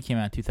DVD came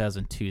out in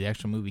 2002. The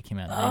actual movie came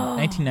out in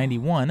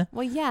 1991.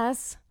 Well,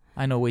 yes.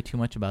 I know way too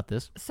much about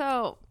this.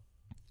 So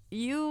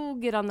you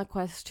get on the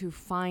quest to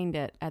find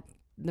it at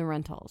the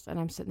rentals, and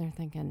I'm sitting there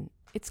thinking,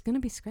 it's going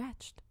to be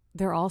scratched.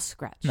 They're all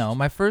scratched. No,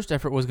 my first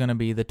effort was going to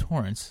be the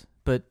torrents,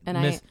 but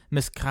And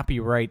Miss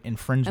Copyright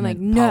Infringement I'm like,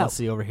 no.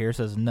 Policy over here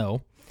says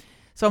no.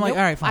 So I'm like, Nope,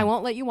 all right, fine. I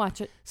won't let you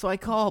watch it. So I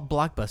call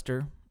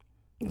Blockbuster.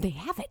 They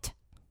have it.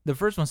 The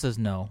first one says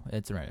no,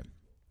 it's right.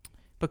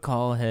 But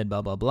call ahead,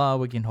 blah, blah, blah.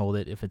 We can hold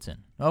it if it's in.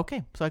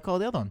 Okay, so I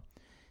called the other one.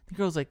 The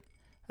girl's like,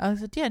 I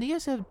said, yeah, do you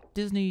guys have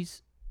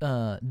Disney's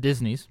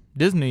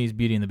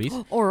Beauty and the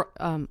Beast? Or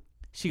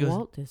She goes,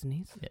 Walt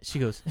Disney's. Yeah, she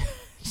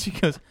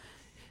goes,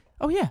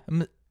 oh yeah,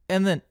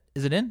 and then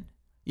is it in?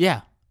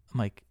 Yeah. I'm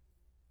like,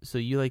 so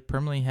you like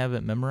permanently have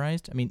it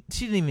memorized? I mean,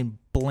 she didn't even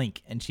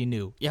blink, and she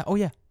knew. Yeah. Oh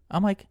yeah.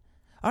 I'm like,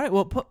 all right.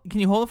 Well, can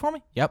you hold it for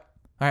me? Yep.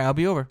 All right, I'll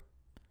be over.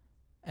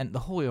 And the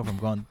whole way over, I'm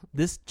going,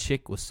 this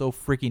chick was so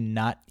freaking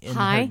not in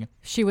High? her.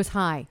 She was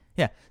high.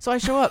 Yeah. So I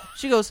show up.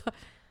 She goes,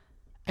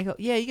 I go,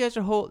 yeah, you guys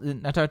are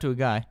holding. I talked to a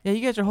guy. Yeah,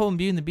 you guys are holding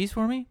Beauty and the Beast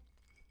for me?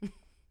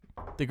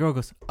 The girl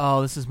goes,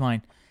 oh, this is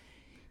mine.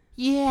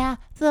 Yeah,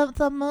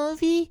 the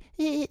movie,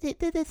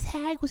 the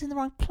tag was in the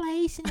wrong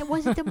place, and it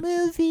wasn't the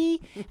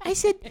movie. I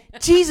said,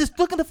 Jesus,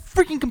 look at the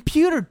freaking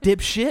computer,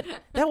 dipshit.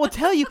 That will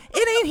tell you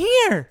it ain't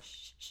here.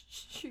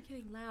 Shh, you're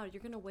getting loud.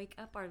 You're going to wake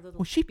up our little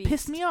Well, she beast.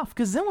 pissed me off,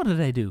 because then what did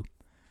I do?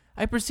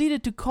 I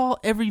proceeded to call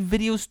every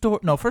video store.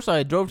 No, first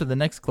I drove to the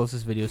next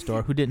closest video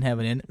store who didn't have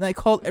it in, and I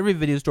called every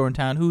video store in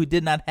town who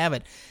did not have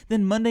it.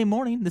 Then Monday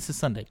morning, this is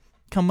Sunday,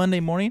 come Monday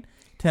morning,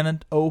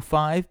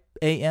 10:05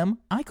 a.m.,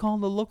 I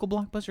called the local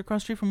Blockbuster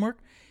across the street from work.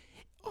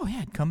 Oh, yeah,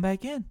 I'd come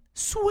back in.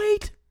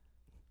 Sweet.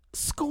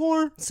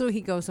 Score. So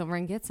he goes over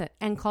and gets it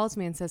and calls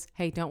me and says,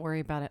 hey, don't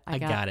worry about it. I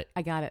got it.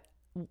 I got it.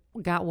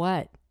 Got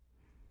what?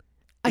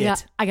 I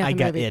got the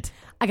movie. it.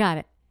 I got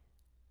it.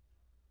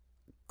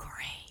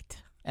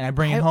 Great. And I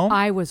bring it home.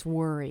 I was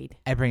worried.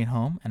 I bring it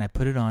home, and I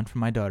put it on for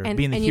my daughter. And,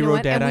 being the and you know hero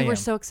what? dad and I we am. were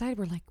so excited.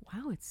 We're like,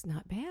 wow, it's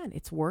not bad.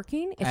 It's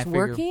working. I It's figure-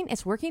 working.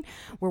 It's working.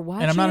 We're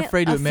watching I'm not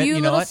afraid to a admit, few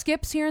you know little what?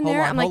 skips here and Hold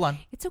there. on, I'm hold like, on.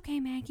 it's okay,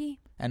 Maggie.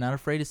 I'm not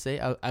afraid to say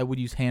I would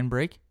use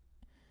Handbrake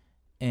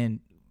and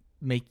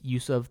make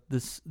use of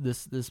this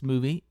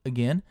movie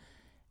again.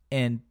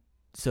 And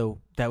so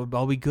that would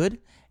all be good.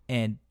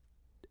 And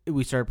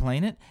we started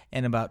playing it,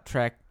 and about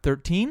track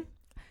 13,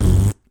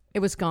 It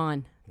was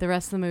gone. The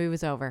rest of the movie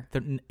was over.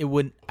 it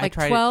wouldn't. Like I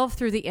tried 12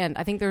 through the end.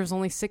 I think there was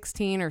only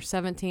 16 or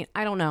 17.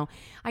 I don't know.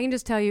 I can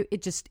just tell you,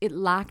 it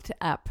locked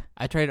up.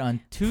 I tried it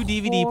on 2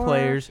 DVD Poor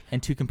players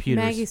and 2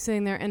 computers. Maggie's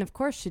sitting there, and of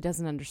course she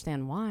doesn't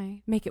understand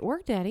why. Make it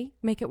work, Daddy.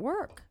 Make it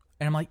work.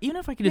 And I'm like, even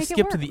if I could just Make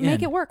it skip work. to the end.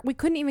 Make it work. We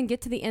couldn't even get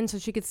to the end so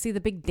she could see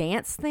the big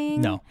dance thing.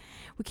 No.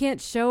 We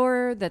can't show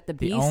her that the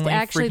beast, only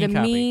actually the freaking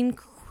copy. mean,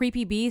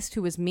 creepy beast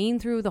who was mean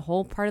through the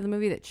whole part of the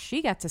movie that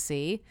she got to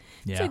see.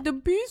 It's Yeah. like, the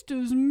beast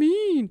is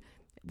mean.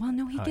 Well,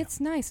 no, he Oh, gets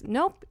nice.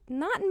 Nope,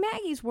 not in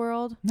Maggie's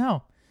world.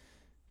 No.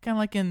 Kind of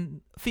like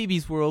in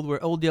Phoebe's world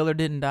where Old Yeller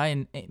didn't die.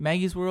 In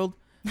Maggie's world,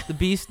 the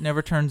beast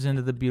never turns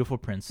into the beautiful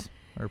prince.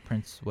 Or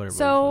prince, whatever.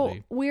 So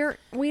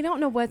we don't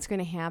know what's going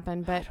to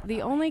happen, but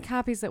the only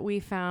copies that we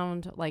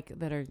found, like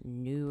that are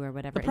new or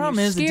whatever, The problem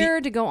and you're is the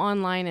scared to go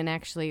online and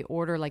actually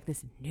order like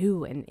this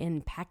new and in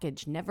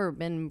package, never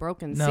been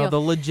broken. No, seal. the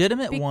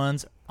legitimate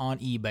ones on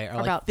eBay are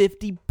like About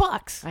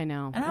 $50. I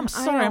know, And I'm I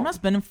sorry, I'm know. not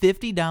spending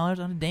 $50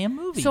 on a damn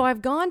movie. So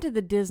I've gone to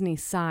the Disney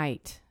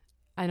site.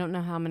 I don't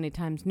know how many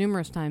times,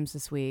 numerous times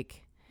this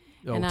week.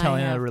 and telling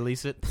I her to have,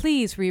 release it.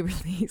 Please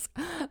re-release.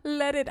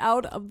 Let it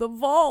out of the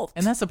vault.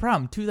 And that's the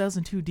problem.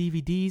 2002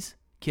 DVDs,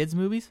 kids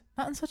movies,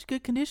 not in such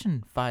good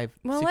condition. 6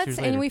 years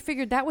later. And we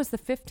figured that was the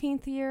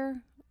 15th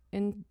year.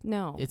 And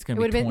no, It's gonna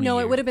it would be have 20 been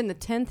years. It would have been the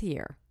 10th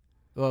year.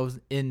 Well, it was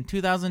in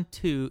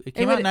 2002. It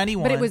came out in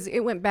 91. But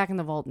it went back in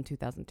the vault in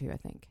 2002, I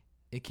think.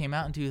 It came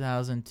out in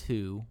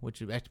 2002, which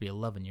would actually be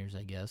 11 years,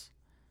 I guess.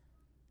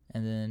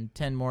 And then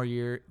 10 more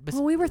years.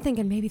 Well, we were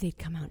thinking maybe they'd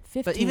come out in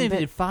 15. But even if it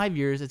did 5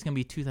 years, it's going to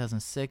be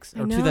 2006 I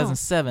or know.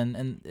 2007,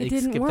 and It they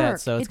didn't skipped that, work.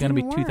 so It it's going to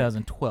be didn't work.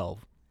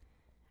 2012.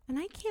 And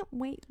I can't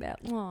wait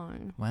that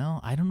long. Well,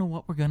 I don't know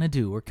what we're going to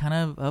do. We're kind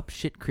of up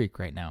shit creek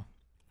right now.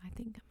 I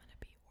think I'm going to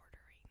be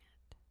ordering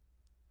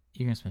it.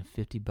 You're going to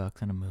spend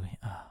 $50 on a movie.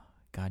 Oh,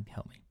 God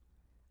help me.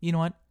 You know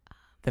what?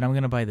 Then I'm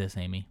going to buy this,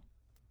 Amy.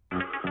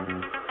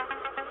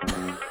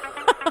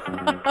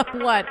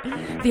 What?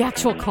 The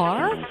actual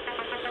car?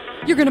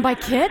 You're going to buy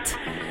Kit?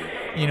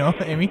 You know,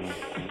 Amy?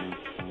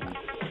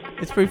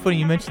 It's pretty funny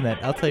you mentioned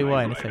that. I'll tell you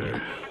why in a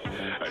second.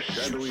 A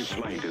shadowy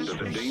flight into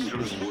the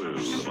dangerous world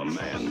of a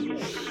man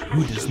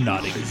Who does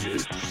not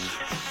exist.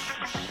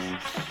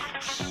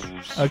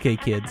 Okay,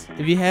 kids.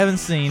 If you haven't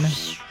seen,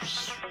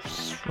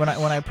 when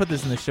I put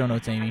this in the show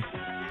notes, Amy,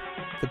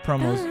 the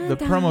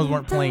promos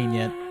weren't playing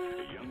yet.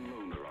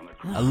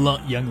 A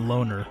young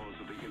loner.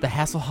 The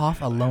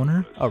Hasselhoff, a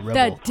loner, a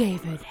rebel. The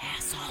David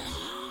Hasselhoff.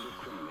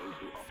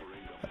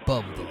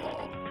 Above the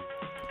law.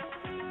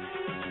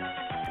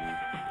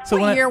 So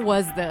What when year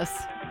was this?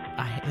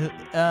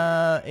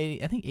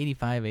 I think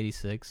 85,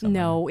 86.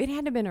 somewhere. No, it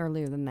had to have been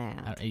earlier than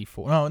that.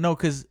 84. No,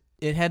 because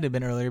it had to have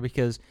been earlier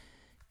because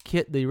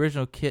the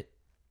original Kit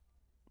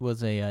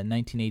was a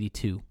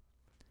 1982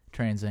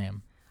 Trans Am. I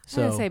was So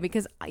going to say,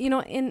 because,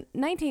 in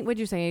what'd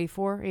you say,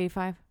 84,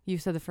 85? You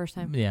said the first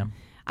time? yeah.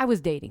 I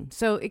was dating,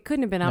 so it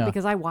couldn't have been out No.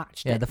 because I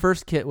watched Yeah, it. the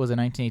first Kit was a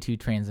 1982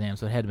 Trans Am,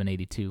 so it had to have been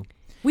 82.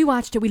 We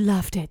watched it. We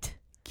loved it.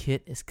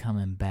 Kit is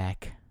coming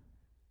back.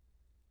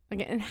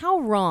 Okay, and how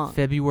wrong?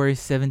 February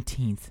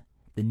 17th,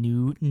 the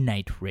new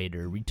Knight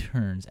Raider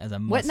returns as a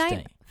What Mustang.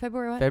 night?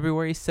 February what?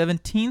 February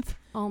 17th.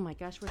 Oh my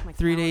gosh, where's my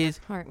 3 calendar? days.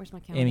 All right, where's my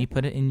calendar? Amy,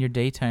 put it in your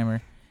day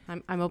timer.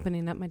 I'm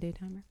opening up my day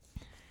timer.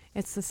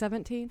 It's the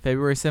 17th.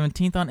 February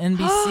 17th on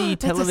NBC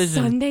television. That's a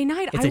Sunday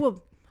night.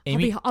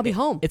 Amy, I'll be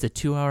home. It's a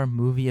 2-hour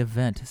movie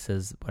event,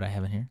 says what I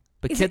have in here.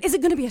 But Is it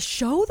going to be a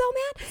show though,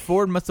 man?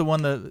 Ford must have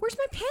won the. Where's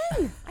my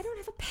pen? I don't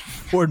have a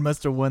pen. Ford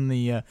must have won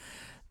the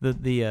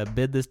the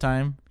bid this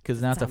time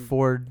because now it's a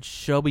Ford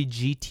Shelby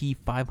GT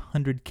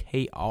 500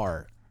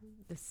 KR.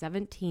 The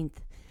 17th.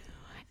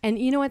 And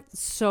you know what's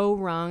so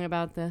wrong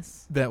about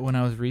this? That when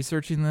I was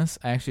researching this,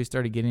 I actually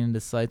started getting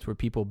into sites where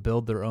people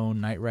build their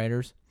own Knight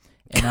Riders.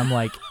 And I'm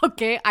like...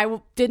 Okay,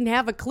 didn't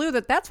have a clue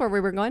that that's where we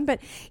were going.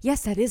 But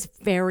yes, that is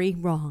very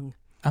wrong.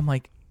 I'm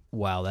like,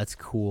 wow, that's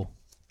cool.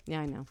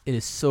 Yeah, I know. It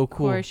is so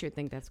cool. Of course you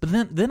think that's cool.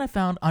 But then I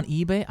found on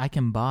eBay, I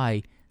can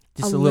buy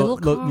just a little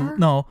car?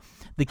 No,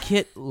 the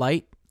kit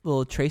light,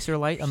 little tracer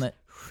light on the...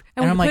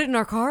 And we I'm put like, it in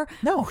our car?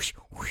 No.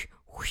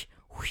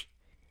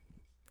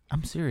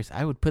 I'm serious.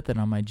 I would put that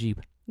on my Jeep.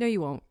 No,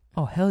 you won't.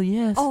 Oh, hell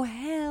yes. Oh,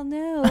 hell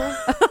no.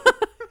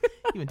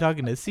 You've been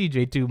talking to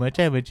CJ too much,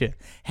 haven't you?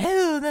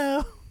 Hell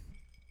no.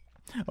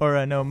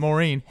 Or, no,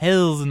 Maureen.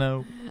 Hells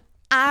no.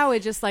 I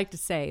would just like to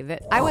say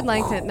that I would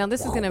like to... Now,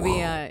 this is going to be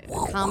a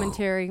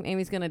commentary.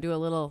 Amy's going to do a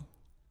little...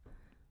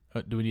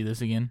 Do we do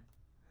this again?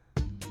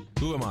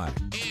 Who am I?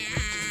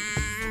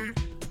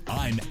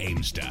 I'm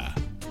Aimstar.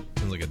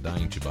 Sounds like a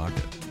dying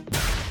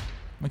Chewbacca.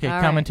 Okay,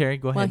 All commentary.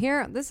 right. Go ahead. Well,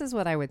 here, this is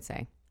what I would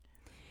say.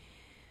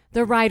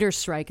 The writer's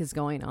strike is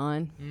going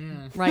on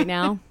right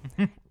now.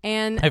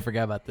 And I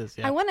forgot about this,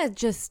 yeah. I want to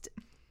just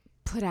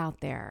put out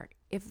there,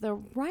 if the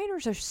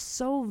writers are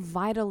so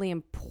vitally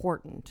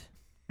important,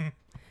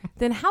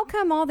 then how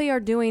come all they are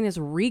doing is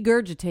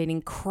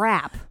regurgitating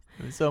crap?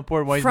 It's so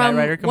important. Why is from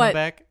Knight Rider coming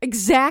back?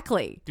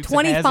 Exactly. Dukes of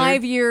 25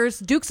 Hazzard? years,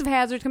 Dukes of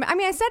Hazzard coming. I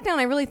mean, I sat down,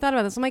 I really thought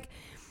about this. I'm like,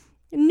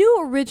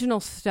 new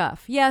original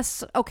stuff.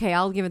 Yes, okay,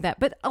 I'll give it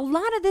that. But a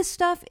lot of this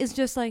stuff is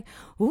just like,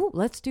 ooh,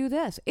 let's do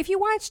this. If you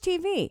watch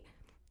TV,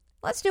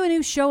 let's do a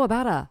new show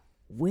about a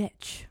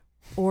witch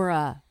or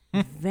a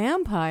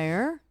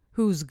vampire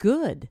who's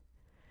good.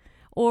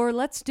 Or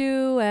let's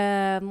do,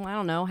 I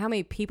don't know, how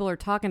many people are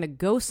talking to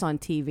ghosts on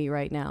TV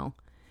right now?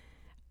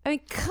 I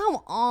mean, come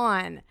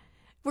on.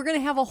 We're going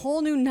to have a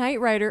whole new Knight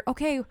Rider.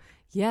 Okay,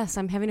 yes,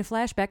 I'm having a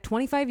flashback.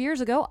 25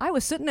 years ago, I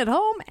was sitting at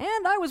home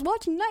and I was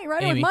watching Knight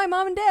Rider with my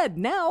mom and dad.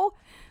 Now,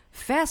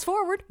 fast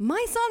forward,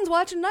 my son's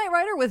watching Knight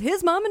Rider with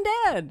his mom and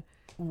dad.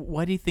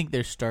 Why do you think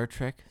there's Star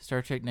Trek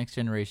Next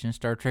Generation,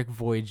 Star Trek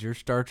Voyager,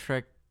 Star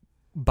Trek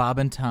Bob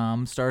and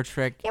Tom, Star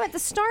Trek... Yeah, but the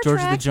Star George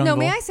of the Trek... Jungle. No,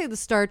 may I say the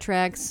Star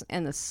Treks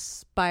and the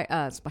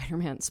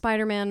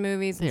Spider-Man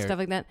movies and stuff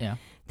like that? Yeah.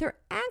 They're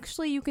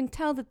actually, you can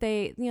tell that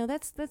they,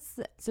 that's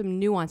some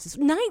nuances.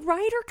 Knight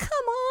Rider, come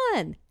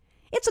on.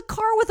 It's a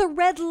car with a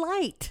red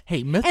light.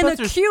 Hey, And a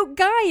Mythbusters... cute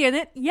guy in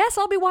it. Yes,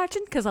 I'll be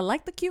watching because I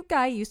like the cute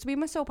guy. He used to be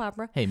in my soap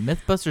opera. Hey,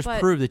 Mythbusters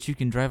But- proved that you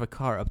can drive a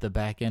car up the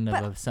back end of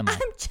a semi. I'm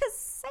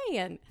just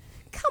saying.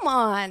 Come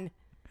on.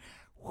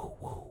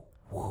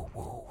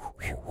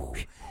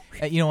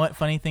 You know what?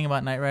 Funny thing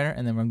about Knight Rider,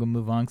 and then we're going to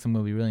move on because I'm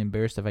going to be really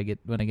embarrassed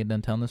when I get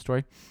done telling this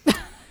story.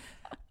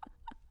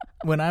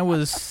 When I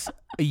was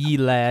a ye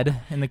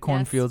lad in the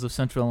cornfields of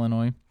Central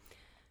Illinois,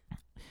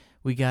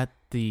 we got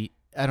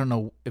I don't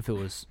know if it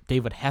was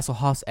David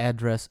Hasselhoff's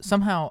address.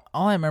 Somehow,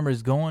 all I remember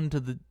is going to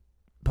the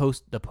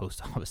post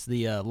office,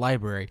 the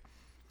library.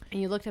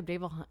 And you looked up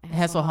David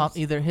Hasselhoff,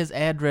 either his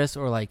address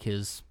or like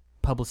his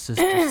publicist,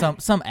 or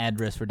some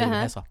address for David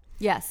Hasselhoff.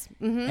 Yes.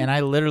 Mm-hmm. And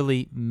I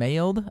literally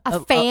mailed a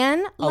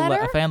fan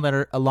letter? A fan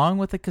letter along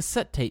with a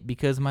cassette tape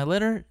because my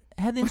letter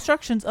had the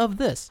instructions of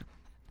this.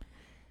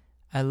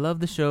 I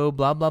love the show,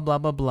 blah, blah, blah,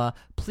 blah, blah.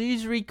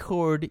 Please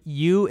record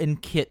you and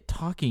Kit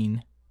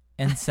talking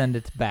and send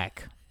it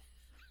back.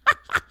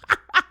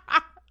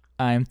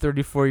 I'm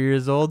 34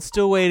 years old,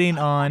 still waiting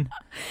on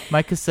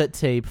my cassette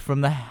tape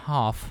from the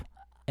Hoff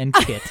and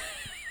Kit.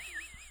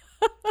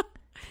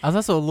 I was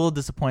also a little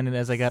disappointed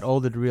as I got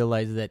older to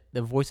realize that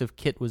the voice of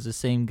Kit was the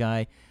same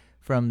guy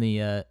from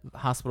the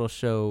hospital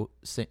show,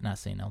 St.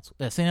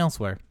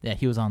 Elsewhere. Yeah,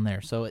 he was on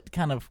there. So it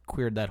kind of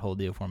queered that whole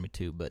deal for me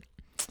too. But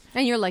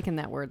and you're liking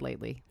that word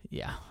lately.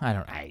 Yeah, I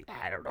don't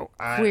know.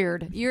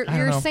 Queered. You're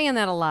know. saying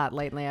that a lot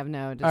lately, I've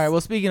noticed. All right,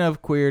 well, speaking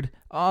of queered,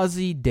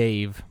 Aussie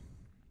Dave.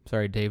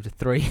 Sorry, Dave, to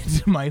throw you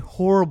into my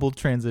horrible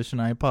transition.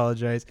 I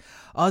apologize.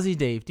 Aussie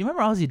Dave. Do you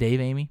remember Aussie Dave,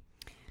 Amy?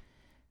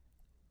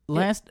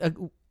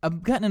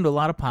 I've gotten into a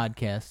lot of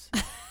podcasts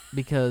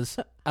because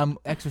I'm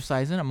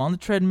exercising. I'm on the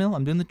treadmill.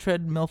 I'm doing the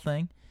treadmill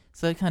thing.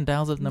 So it kind of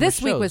dials up the number of shows.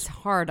 This week was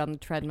hard on the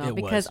treadmill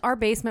because our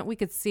basement, we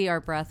could see our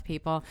breath,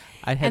 people.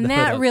 And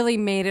that really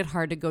made it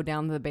hard to go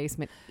down to the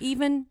basement,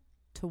 even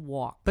to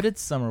walk. But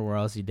it's summer where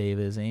Aussie Dave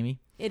is, Amy.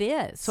 It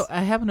is. So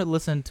I happened to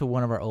listen to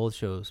one of our old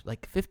shows,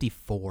 like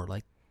 54.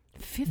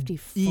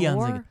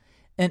 54?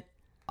 And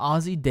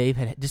Aussie Dave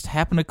had just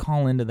happened to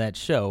call into that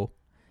show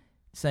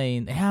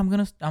saying, "Hey, I'm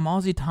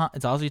Aussie Tom.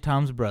 It's Aussie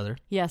Tom's brother.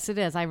 Yes, it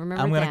is. I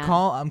remember. I'm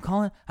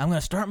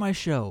gonna start my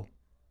show."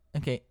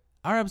 Okay,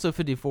 our episode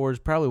 54 is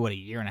probably a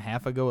year and a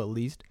half ago at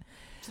least.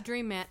 It's a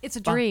dream, man. It's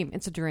a dream.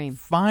 It's a dream.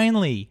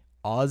 Finally,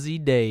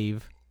 Aussie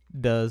Dave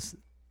does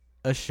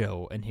a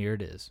show, and here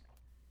it is.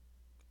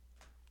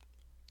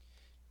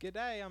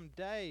 G'day, I'm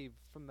Dave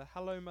from the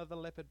Hello Mother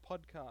Leopard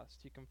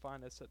podcast. You can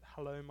find us at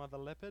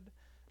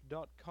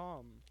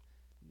hellomotherleopard.com.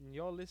 And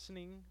you're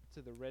listening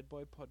to the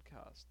Redboy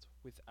Podcast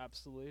with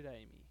Absolute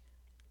Amy.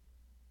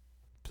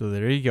 So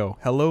there you go.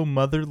 Hello,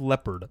 Mother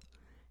Leopard.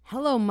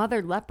 Hello,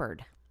 Mother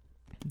Leopard.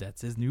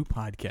 That's his new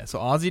podcast. So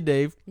Aussie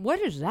Dave. What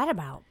is that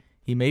about?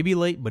 He may be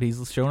late, but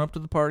he's showing up to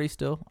the party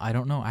still. I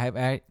don't know.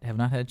 I have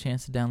not had a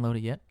chance to download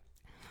it yet.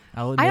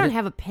 I'll admit I don't it.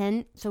 have a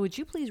pen, so would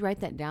you please write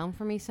that down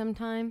for me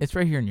sometime? It's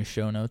right here in your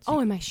show notes. Oh,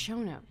 in my show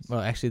notes.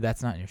 Well, actually,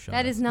 that's not in your show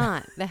notes. That is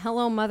not. The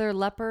Hello, Mother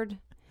Leopard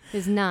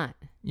is not.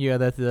 Yeah,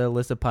 that's the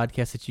list of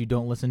podcasts that you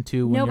don't listen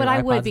to when No, your but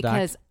I would iPod's docked.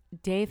 because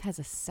Dave has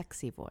a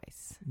sexy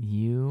voice.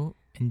 You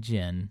and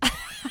Jen.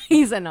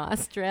 He's an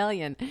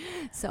Australian,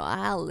 so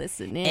I'll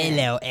listen in.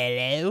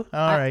 Hello.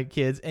 All right,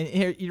 kids. And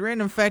here, your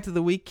random fact of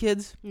the week,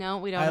 kids. No,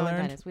 we don't know what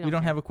that is. We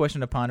don't have a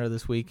question to ponder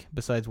this week,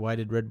 besides why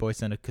did Redboy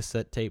send a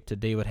cassette tape to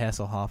David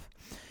Hasselhoff?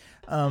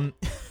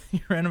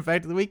 Your random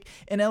fact of the week.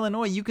 In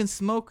Illinois, you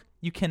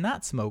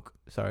cannot smoke.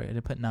 Sorry, I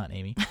didn't put not,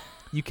 Amy.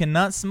 You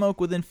cannot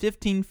smoke within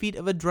 15 feet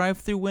of a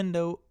drive-through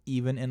window,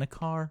 even in a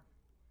car.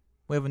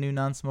 We have a new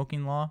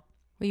non-smoking law.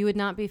 Well, you would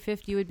not be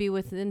you would be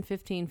within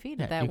 15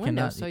 feet of that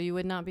window, so you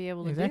would not be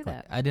able to do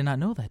that. I did not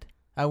know that.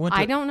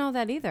 I don't know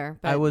that either.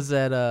 But I was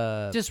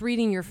at just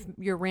reading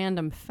your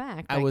random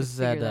fact. I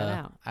was at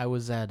that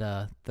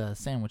out. The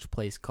sandwich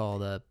place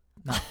called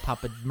not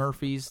Papa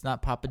Murphy's,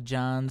 not Papa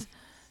John's.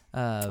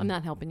 I'm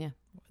not helping you.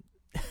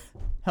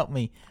 Help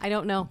me. I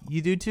don't know.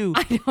 You do too.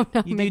 I don't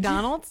know. You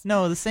McDonald's?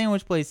 No, the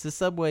sandwich place, the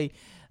Subway,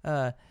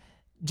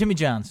 Jimmy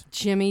John's.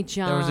 Jimmy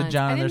John's. There was a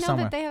John in there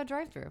somewhere. I didn't know that they have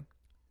drive-through.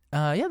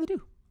 Yeah, they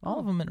do. All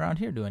of them around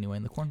here do anyway,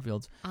 in the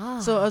cornfields. Ah.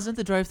 So I was at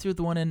the drive-through,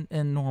 the one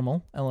in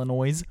Normal,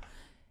 Illinois,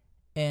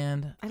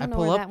 and I don't know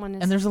pull where up, that one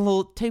is. and there's a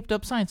little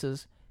taped-up sign that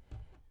says,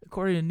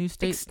 according to new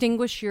state...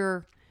 Extinguish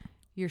your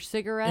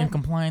cigarette? In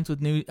compliance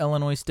with new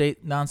Illinois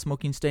state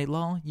non-smoking state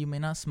law, you may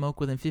not smoke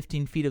within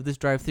 15 feet of this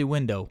drive-through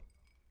window.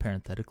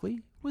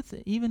 Parenthetically,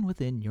 even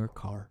within your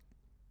car.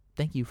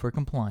 Thank you for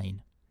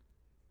complying.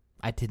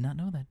 I did not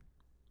know that.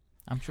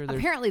 I'm sure there's...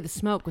 Apparently the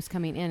smoke was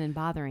coming in and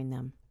bothering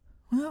them.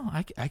 Well,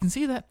 I can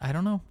see that. I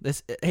don't know.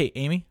 Hey,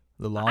 Amy,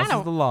 the laws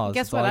is the laws.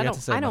 Guess That's what? all I got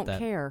to say don't about that.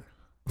 care.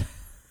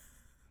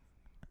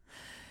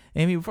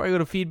 Amy, before I go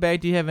to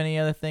feedback, do you have any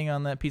other thing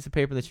on that piece of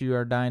paper that you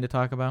are dying to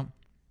talk about?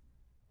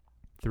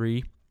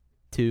 3,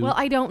 2. Well,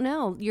 I don't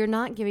know. You're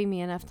not giving me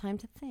enough time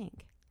to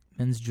think.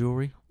 Men's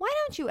jewelry. Why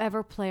don't you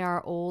ever play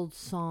our old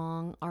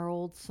song?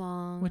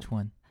 Which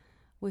one?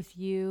 With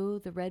you,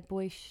 the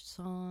Redboy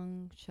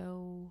song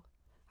show.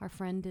 Our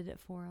friend did it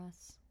for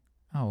us.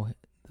 Oh,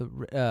 the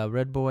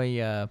Redboy.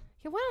 Yeah,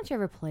 why don't you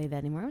ever play that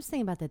anymore? I was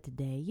thinking about that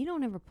today. You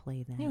don't ever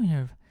play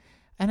that.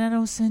 And I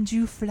don't send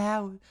you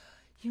flowers.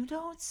 You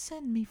don't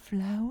send me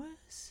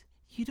flowers.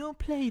 You don't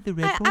play the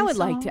Redboy song. I would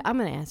like to. I'm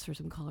going to ask for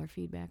some caller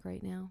feedback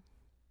right now.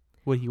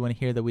 What, you want to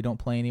hear that we don't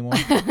play anymore?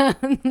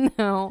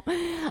 No.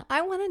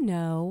 I want to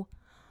know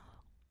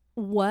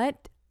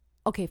what...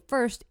 Okay,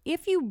 first,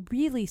 if you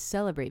really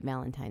celebrate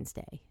Valentine's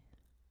Day,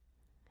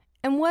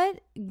 and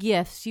what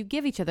gifts you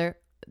give each other.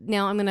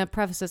 Now, I'm going to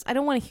preface this. I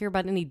don't want to hear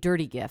about any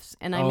dirty gifts.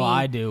 And I mean,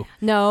 I do.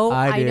 No,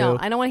 I do.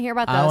 don't. I don't want to hear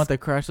about those. I want the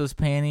crushless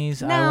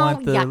panties. No, I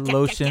want the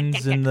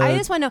lotions and the I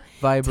just want to know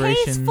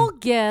vibration. tasteful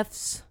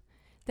gifts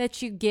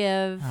that you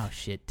give. Oh,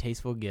 shit.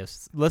 Tasteful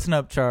gifts. Listen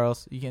up,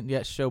 Charles. You can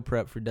get show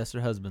prep for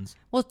Desert Husbands.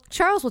 Well,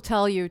 Charles will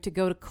tell you to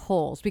go to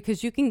Kohl's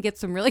because you can get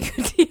some really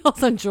good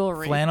deals on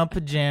jewelry. Flannel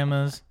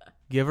pajamas.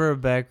 Give her a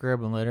back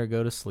rub and let her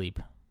go to sleep.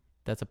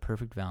 That's a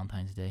perfect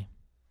Valentine's Day.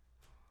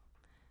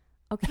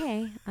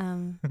 Okay.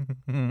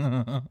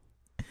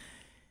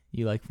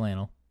 You like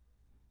flannel.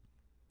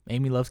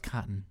 Amy loves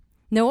cotton.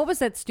 No, what was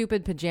that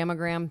stupid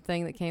pajamagram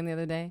thing that came the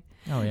other day?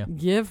 Oh, yeah.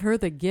 Give her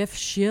the gift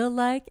she'll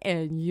like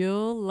and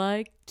you'll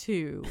like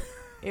too.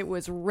 It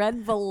was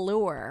red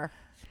velour.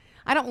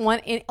 I don't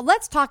want any.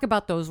 Let's talk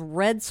about those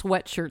red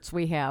sweatshirts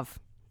we have.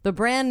 The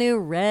brand new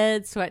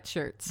red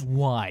sweatshirts.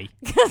 Why?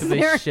 Because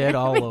they shed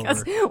all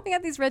over. We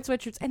got these red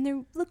sweatshirts, and they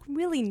look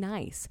really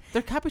nice.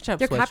 They're copy shop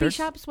They're sweatshirts. copy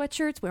shop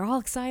sweatshirts. We're all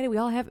excited. We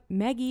all have.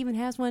 Maggie even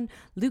has one.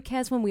 Luke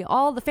has one.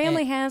 The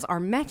family has our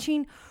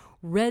matching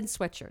red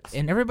sweatshirts.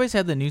 And everybody's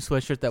had the new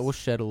sweatshirt that will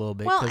shed a little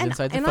bit. Well,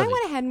 inside the and fuzzy. I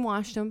went ahead and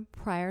washed them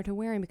prior to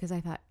wearing because I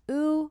thought,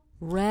 ooh,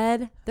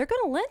 red. They're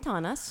going to lint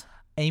on us.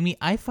 Amy,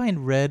 I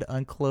find red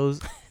on clothes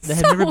that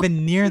have never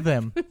been near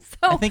them.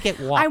 I think it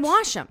walks. I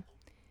wash them.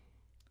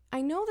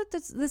 I know that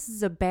this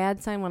is a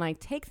bad sign when I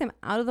take them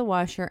out of the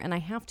washer and I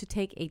have to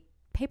take a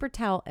paper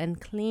towel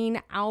and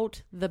clean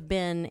out the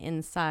bin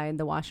inside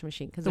the washing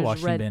machine. Because the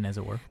washing bin, as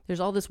it were. There's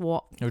all this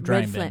or red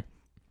drying flint.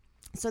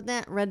 bin. So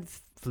that red...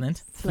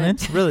 Flint?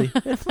 Really?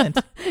 Yeah, flint.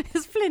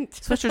 It's flint.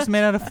 Sweatshirts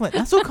made out of flint.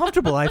 Not so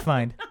comfortable, I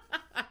find.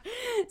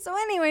 So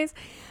anyways,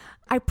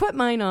 I put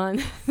mine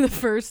on the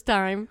first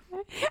time.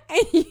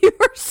 And you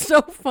are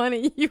so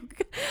funny.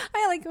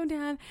 I go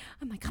down.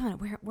 I'm like, come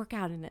on, work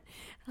out in it.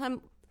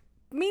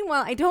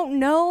 Meanwhile, I don't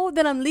know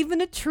that I'm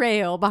leaving a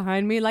trail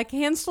behind me like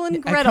Hansel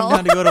and Gretel. I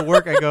come down to go to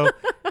work. I go,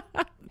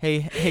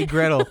 hey,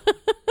 Gretel,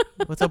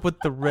 what's up with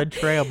the red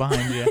trail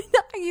behind you?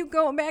 You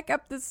go back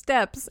up the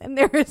steps, and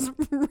there is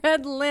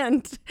red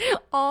lint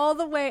all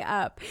the way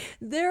up.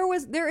 There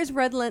is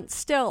red lint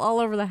still all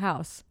over the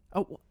house.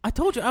 Oh, I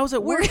told you I was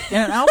at work in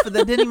an outfit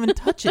that didn't even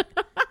touch it.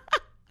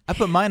 I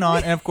put mine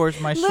on, and of course,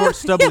 my short,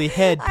 stubbly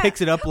head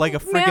picks it up like a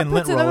freaking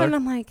lint roller. And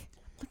I'm like,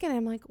 look at him.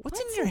 I'm like, what's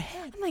in your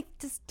head? I'm like,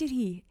 does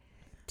he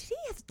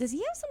have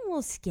some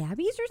little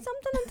scabbies or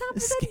something on top of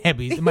it?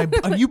 Scabbies?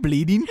 Are you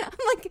bleeding?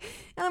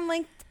 I'm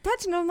like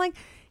touching him. I'm like,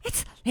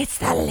 it's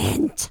the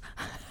lint.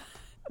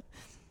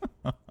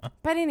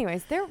 But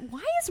anyways,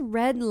 why is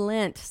red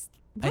lint?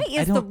 Why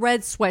is the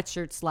red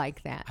sweatshirts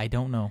like that? I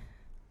don't know.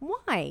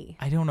 Why?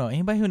 I don't know.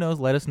 Anybody who knows,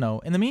 let us know.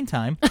 In the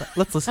meantime,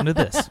 let's listen to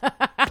this.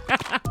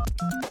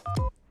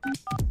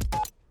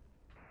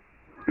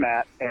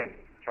 Matt and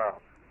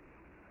Charles.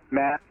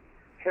 Matt,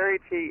 Harry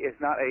T is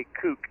not a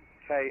kook,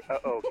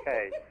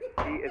 K-O-O-K.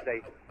 He is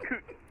a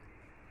coot,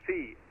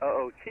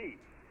 C-O-O-T,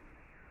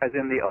 as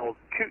in the old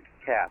coot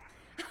cast.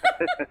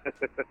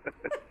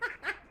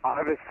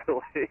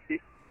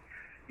 Obviously,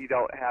 you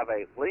don't have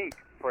a link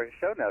for his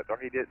show notes, or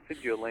he didn't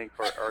send you a link,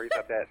 or I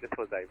bet this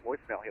was a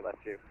voicemail he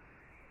left you,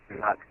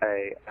 not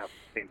a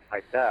thing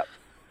typed up.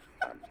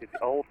 It's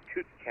the old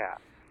coot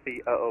cast,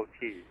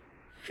 C-O-O-T,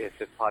 is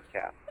his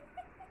podcast.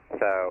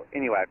 So,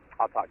 anyway,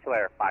 I'll talk to you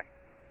later. Bye.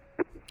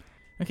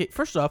 Okay,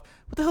 first off,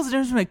 what the hell's the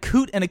difference between a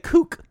coot and a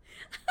kook?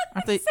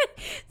 Aren't they?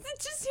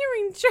 Just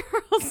hearing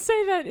Charles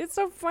say that, it's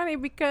so funny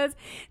because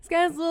he's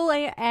got his little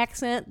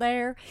accent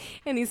there,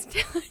 and he's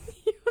telling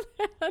you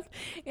that.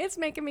 It's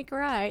making me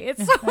cry.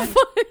 It's so funny.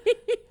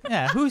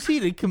 Yeah, who's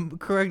he to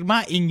correct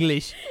my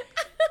English?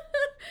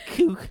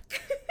 Kook.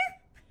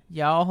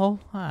 Y'all,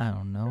 I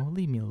don't know.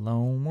 Leave me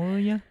alone, will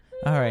ya?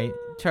 All right,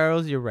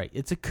 Charles, you're right.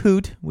 It's a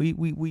coot. We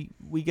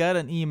got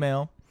an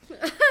email,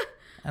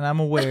 and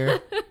I'm aware.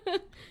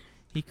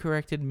 He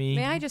corrected me.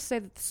 May I just say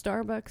that the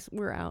Starbucks,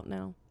 we're out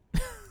now.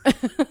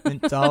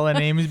 It's all our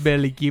name is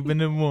Belly,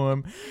 keeping it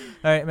warm.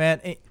 All right,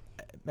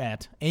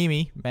 Matt,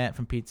 Amy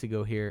from Pizza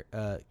Go here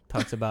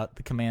talks about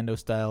the commando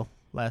style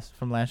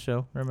from last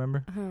show.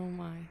 Remember? Oh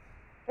my!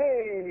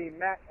 Hey,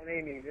 Matt and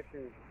Amy, this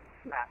is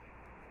Matt.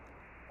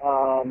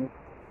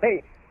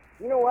 Hey,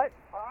 you know what?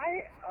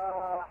 I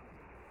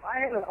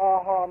had an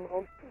aha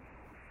moment.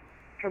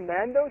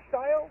 Commando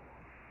style?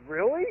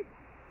 Really?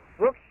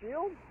 Brooke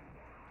Shields?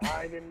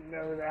 I didn't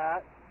know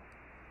that.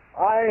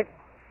 I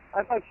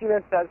thought she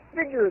meant that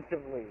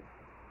figuratively.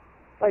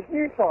 Like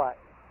you thought.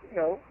 You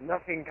know,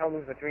 nothing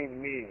comes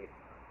between me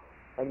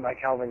and my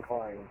Calvin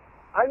Klein.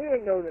 I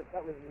didn't know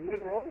that was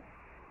literal.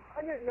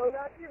 I didn't know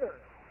that either.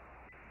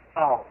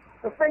 Oh,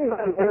 the things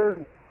I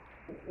learned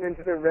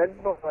into the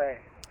Redboy.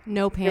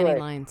 No panty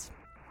lines.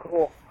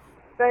 Cool.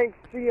 Thanks.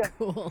 See ya.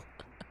 Cool.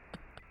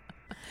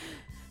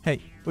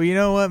 Hey, well, you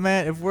know what,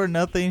 Matt? If we're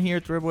nothing here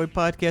at the Redboy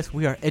Podcast,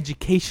 we are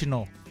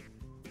educational.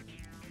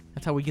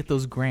 That's how we get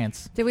those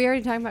grants. Did we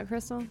already talk about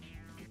Crystal?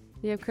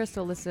 You have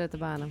Crystal listed at the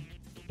bottom.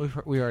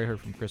 We already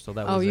heard from Crystal.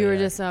 That was you were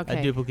just okay.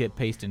 A duplicate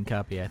paste and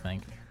copy, I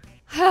think.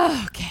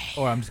 Okay.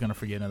 Or I'm just gonna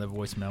forget another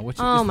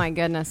voicemail. My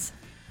goodness.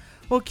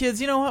 Well,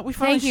 kids, you know what?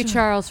 Thank you,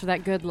 Charles, for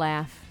that good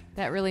laugh.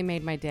 That really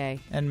made my day.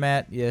 And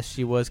Matt, yes,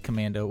 she was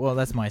commando. Well,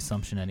 that's my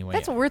assumption anyway.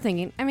 That's what we're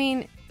thinking. I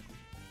mean,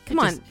 come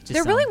on.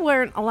 There really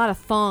weren't a lot of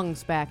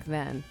thongs back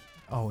then.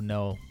 Oh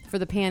no. For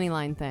the panty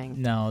line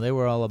thing. No, they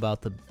were all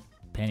about the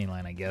panty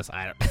line, I guess.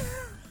 I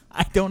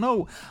don't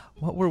know.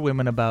 What were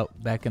women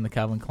about back in the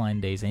Calvin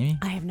Klein days, Amy?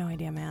 I have no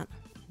idea, Matt.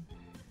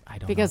 I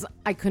don't know. Because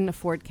I couldn't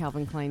afford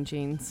Calvin Klein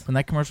jeans. When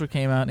that commercial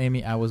came out,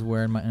 Amy, I was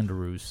wearing my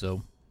underoos,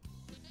 so.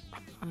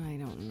 I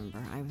don't remember.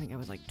 I think I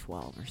was like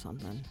 12 or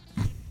something.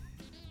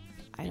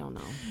 I don't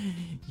know.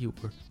 You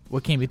were.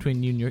 What came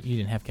between you and you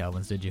didn't have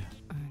Calvins, did you?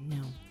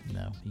 No.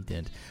 No, you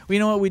didn't. Well, you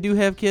know what we do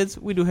have, kids?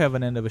 We do have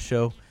an end of a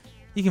show.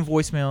 You can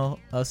voicemail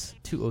us,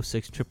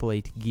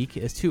 206-888-GEEK.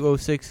 It's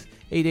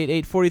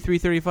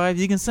 206-888-4335.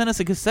 You can send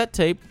us a cassette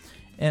tape,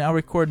 and I'll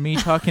record me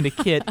talking to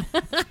Kit.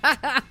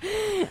 A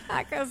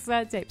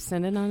cassette tape.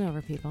 Send it on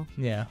over, people.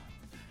 Yeah.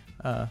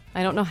 I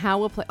don't know how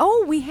we'll play.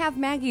 Oh, we have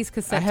Maggie's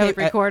cassette tape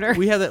recorder.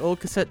 We have that old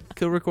cassette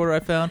recorder I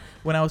found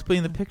when I was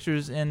putting the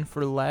pictures in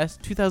for the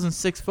last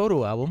 2006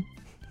 photo album.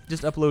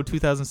 Just upload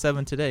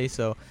 2007 today,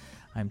 so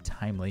I'm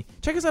timely.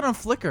 Check us out on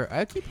Flickr.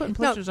 I keep putting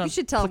pictures on. You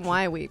should tell them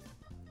why we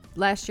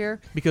last year.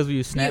 Because we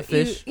used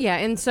Snapfish. Yeah,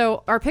 and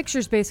so our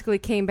pictures basically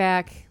came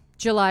back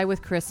July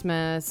with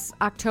Christmas,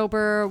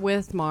 October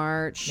with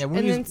March. Yeah,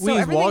 we used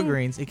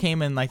Walgreens. It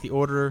came in like the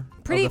order of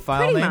the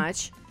file name. Pretty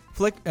much.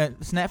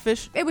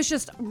 Snapfish? It was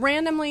just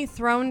randomly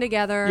thrown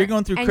together. You're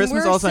going through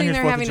Christmas, all of a sudden you're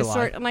 4th of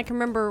July. And I can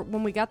remember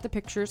when we got the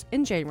pictures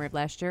in January of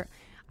last year,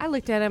 I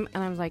looked at them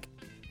and I was like,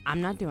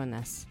 I'm not doing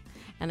this.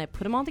 And I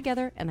put them all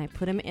together and I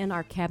put them in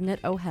our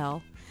cabinet, oh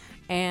hell.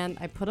 And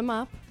I put them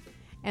up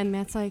and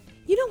Matt's like,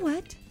 you know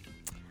what?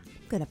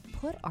 I'm going to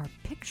put our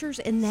pictures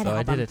in that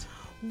album. So I did it.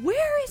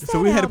 Where is that?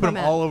 So we had to put them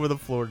all over the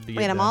floor to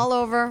get them all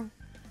over.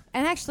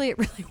 And actually, it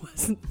really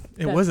wasn't.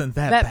 It wasn't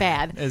that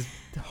bad. It's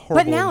horrible.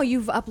 But now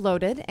you've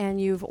uploaded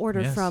and you've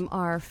ordered from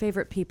our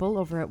favorite people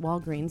over at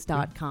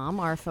Walgreens.com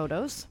our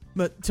photos.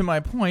 But to my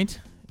point,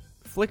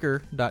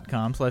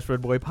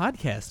 Flickr.com/Redboy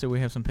Podcast. So we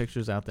have some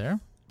pictures out there.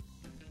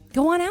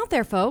 Go on out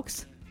there,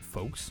 folks.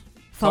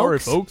 Sorry,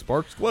 folks. folks.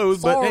 Park's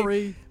closed. But hey, You can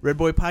see me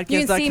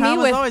RedboyPodcast.com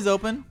is with, always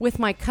open. with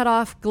my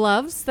cut-off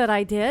gloves that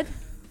I did.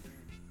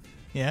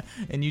 Yeah,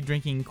 and you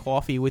drinking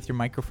coffee with your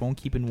microphone,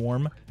 keeping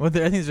warm. Well, I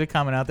think there's a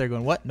comment out there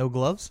going, what? No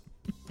gloves?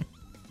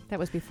 That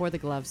was before the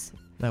gloves.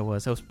 That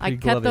was I pretty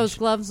cut those glovage.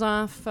 gloves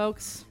off,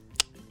 folks.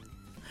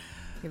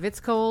 If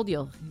it's cold,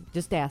 you'll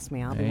just ask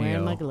me. I'll be There you wearing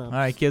go. my gloves. All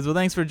right, kids. Well,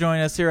 thanks for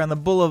joining us here on the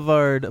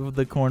boulevard of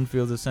the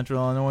cornfields of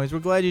Central Illinois. We're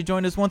glad you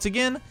joined us once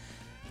again.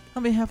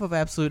 On behalf of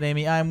Absolute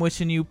Amy, I'm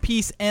wishing you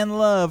peace and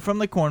love from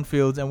the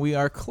cornfields, and we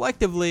are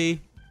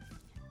collectively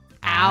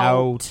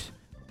out.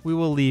 We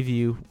will leave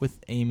you with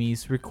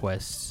Amy's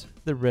requests,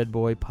 the Red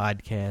Boy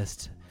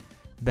Podcast,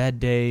 Bad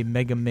Day,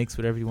 Mega Mix,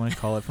 whatever you want to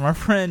call it, from our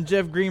friend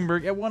Jeff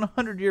Greenberg at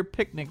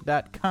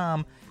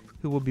 100yearpicnic.com,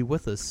 who will be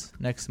with us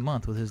next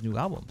month with his new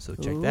album. So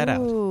check that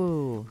out.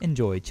 Ooh.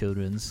 Enjoy,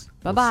 childrens.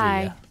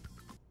 Bye-bye. We'll see ya.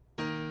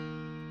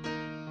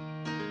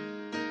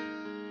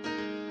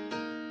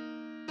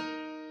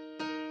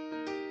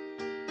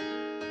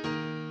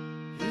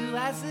 Who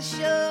has the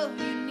show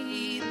you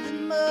need the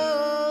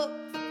most?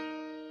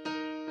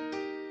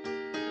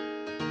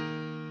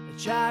 A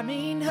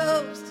charming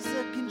host is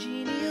a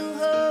congenial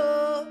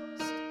host.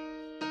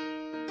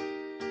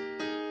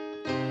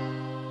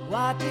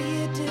 What do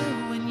you do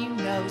when you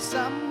know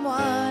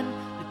someone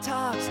who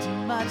talks too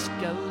much,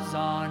 goes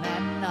on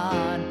and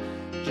on?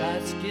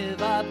 Just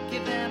give up,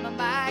 give him a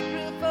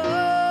microphone.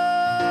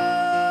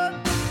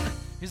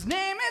 His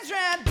name is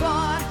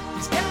Redboy.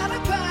 He's got a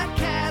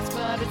podcast,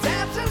 but it's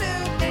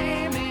absolute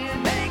Amy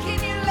and making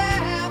you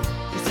laugh.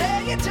 You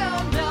say you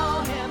don't know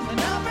him, the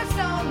numbers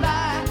don't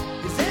lie.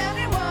 Is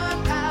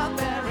anyone out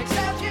there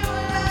except you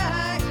and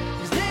I?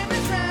 His name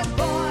is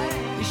Redboy.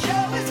 His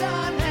show is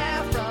on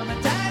air from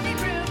a dining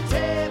room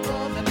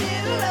table in the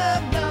middle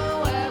of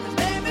nowhere. His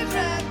name is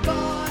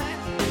Redboy.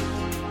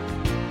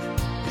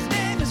 His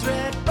name is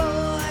Redboy.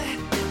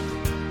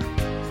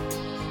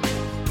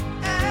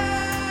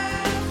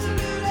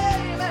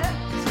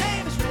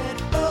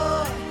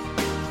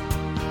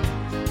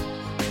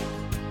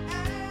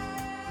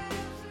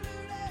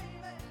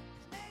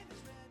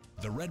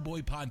 The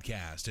Redboy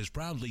Podcast is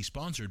proudly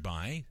sponsored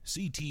by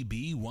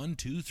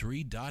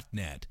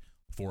CTB123.net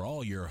for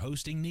all your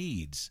hosting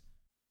needs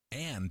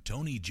and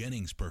Tony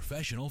Jennings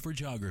Professional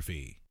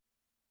Photography.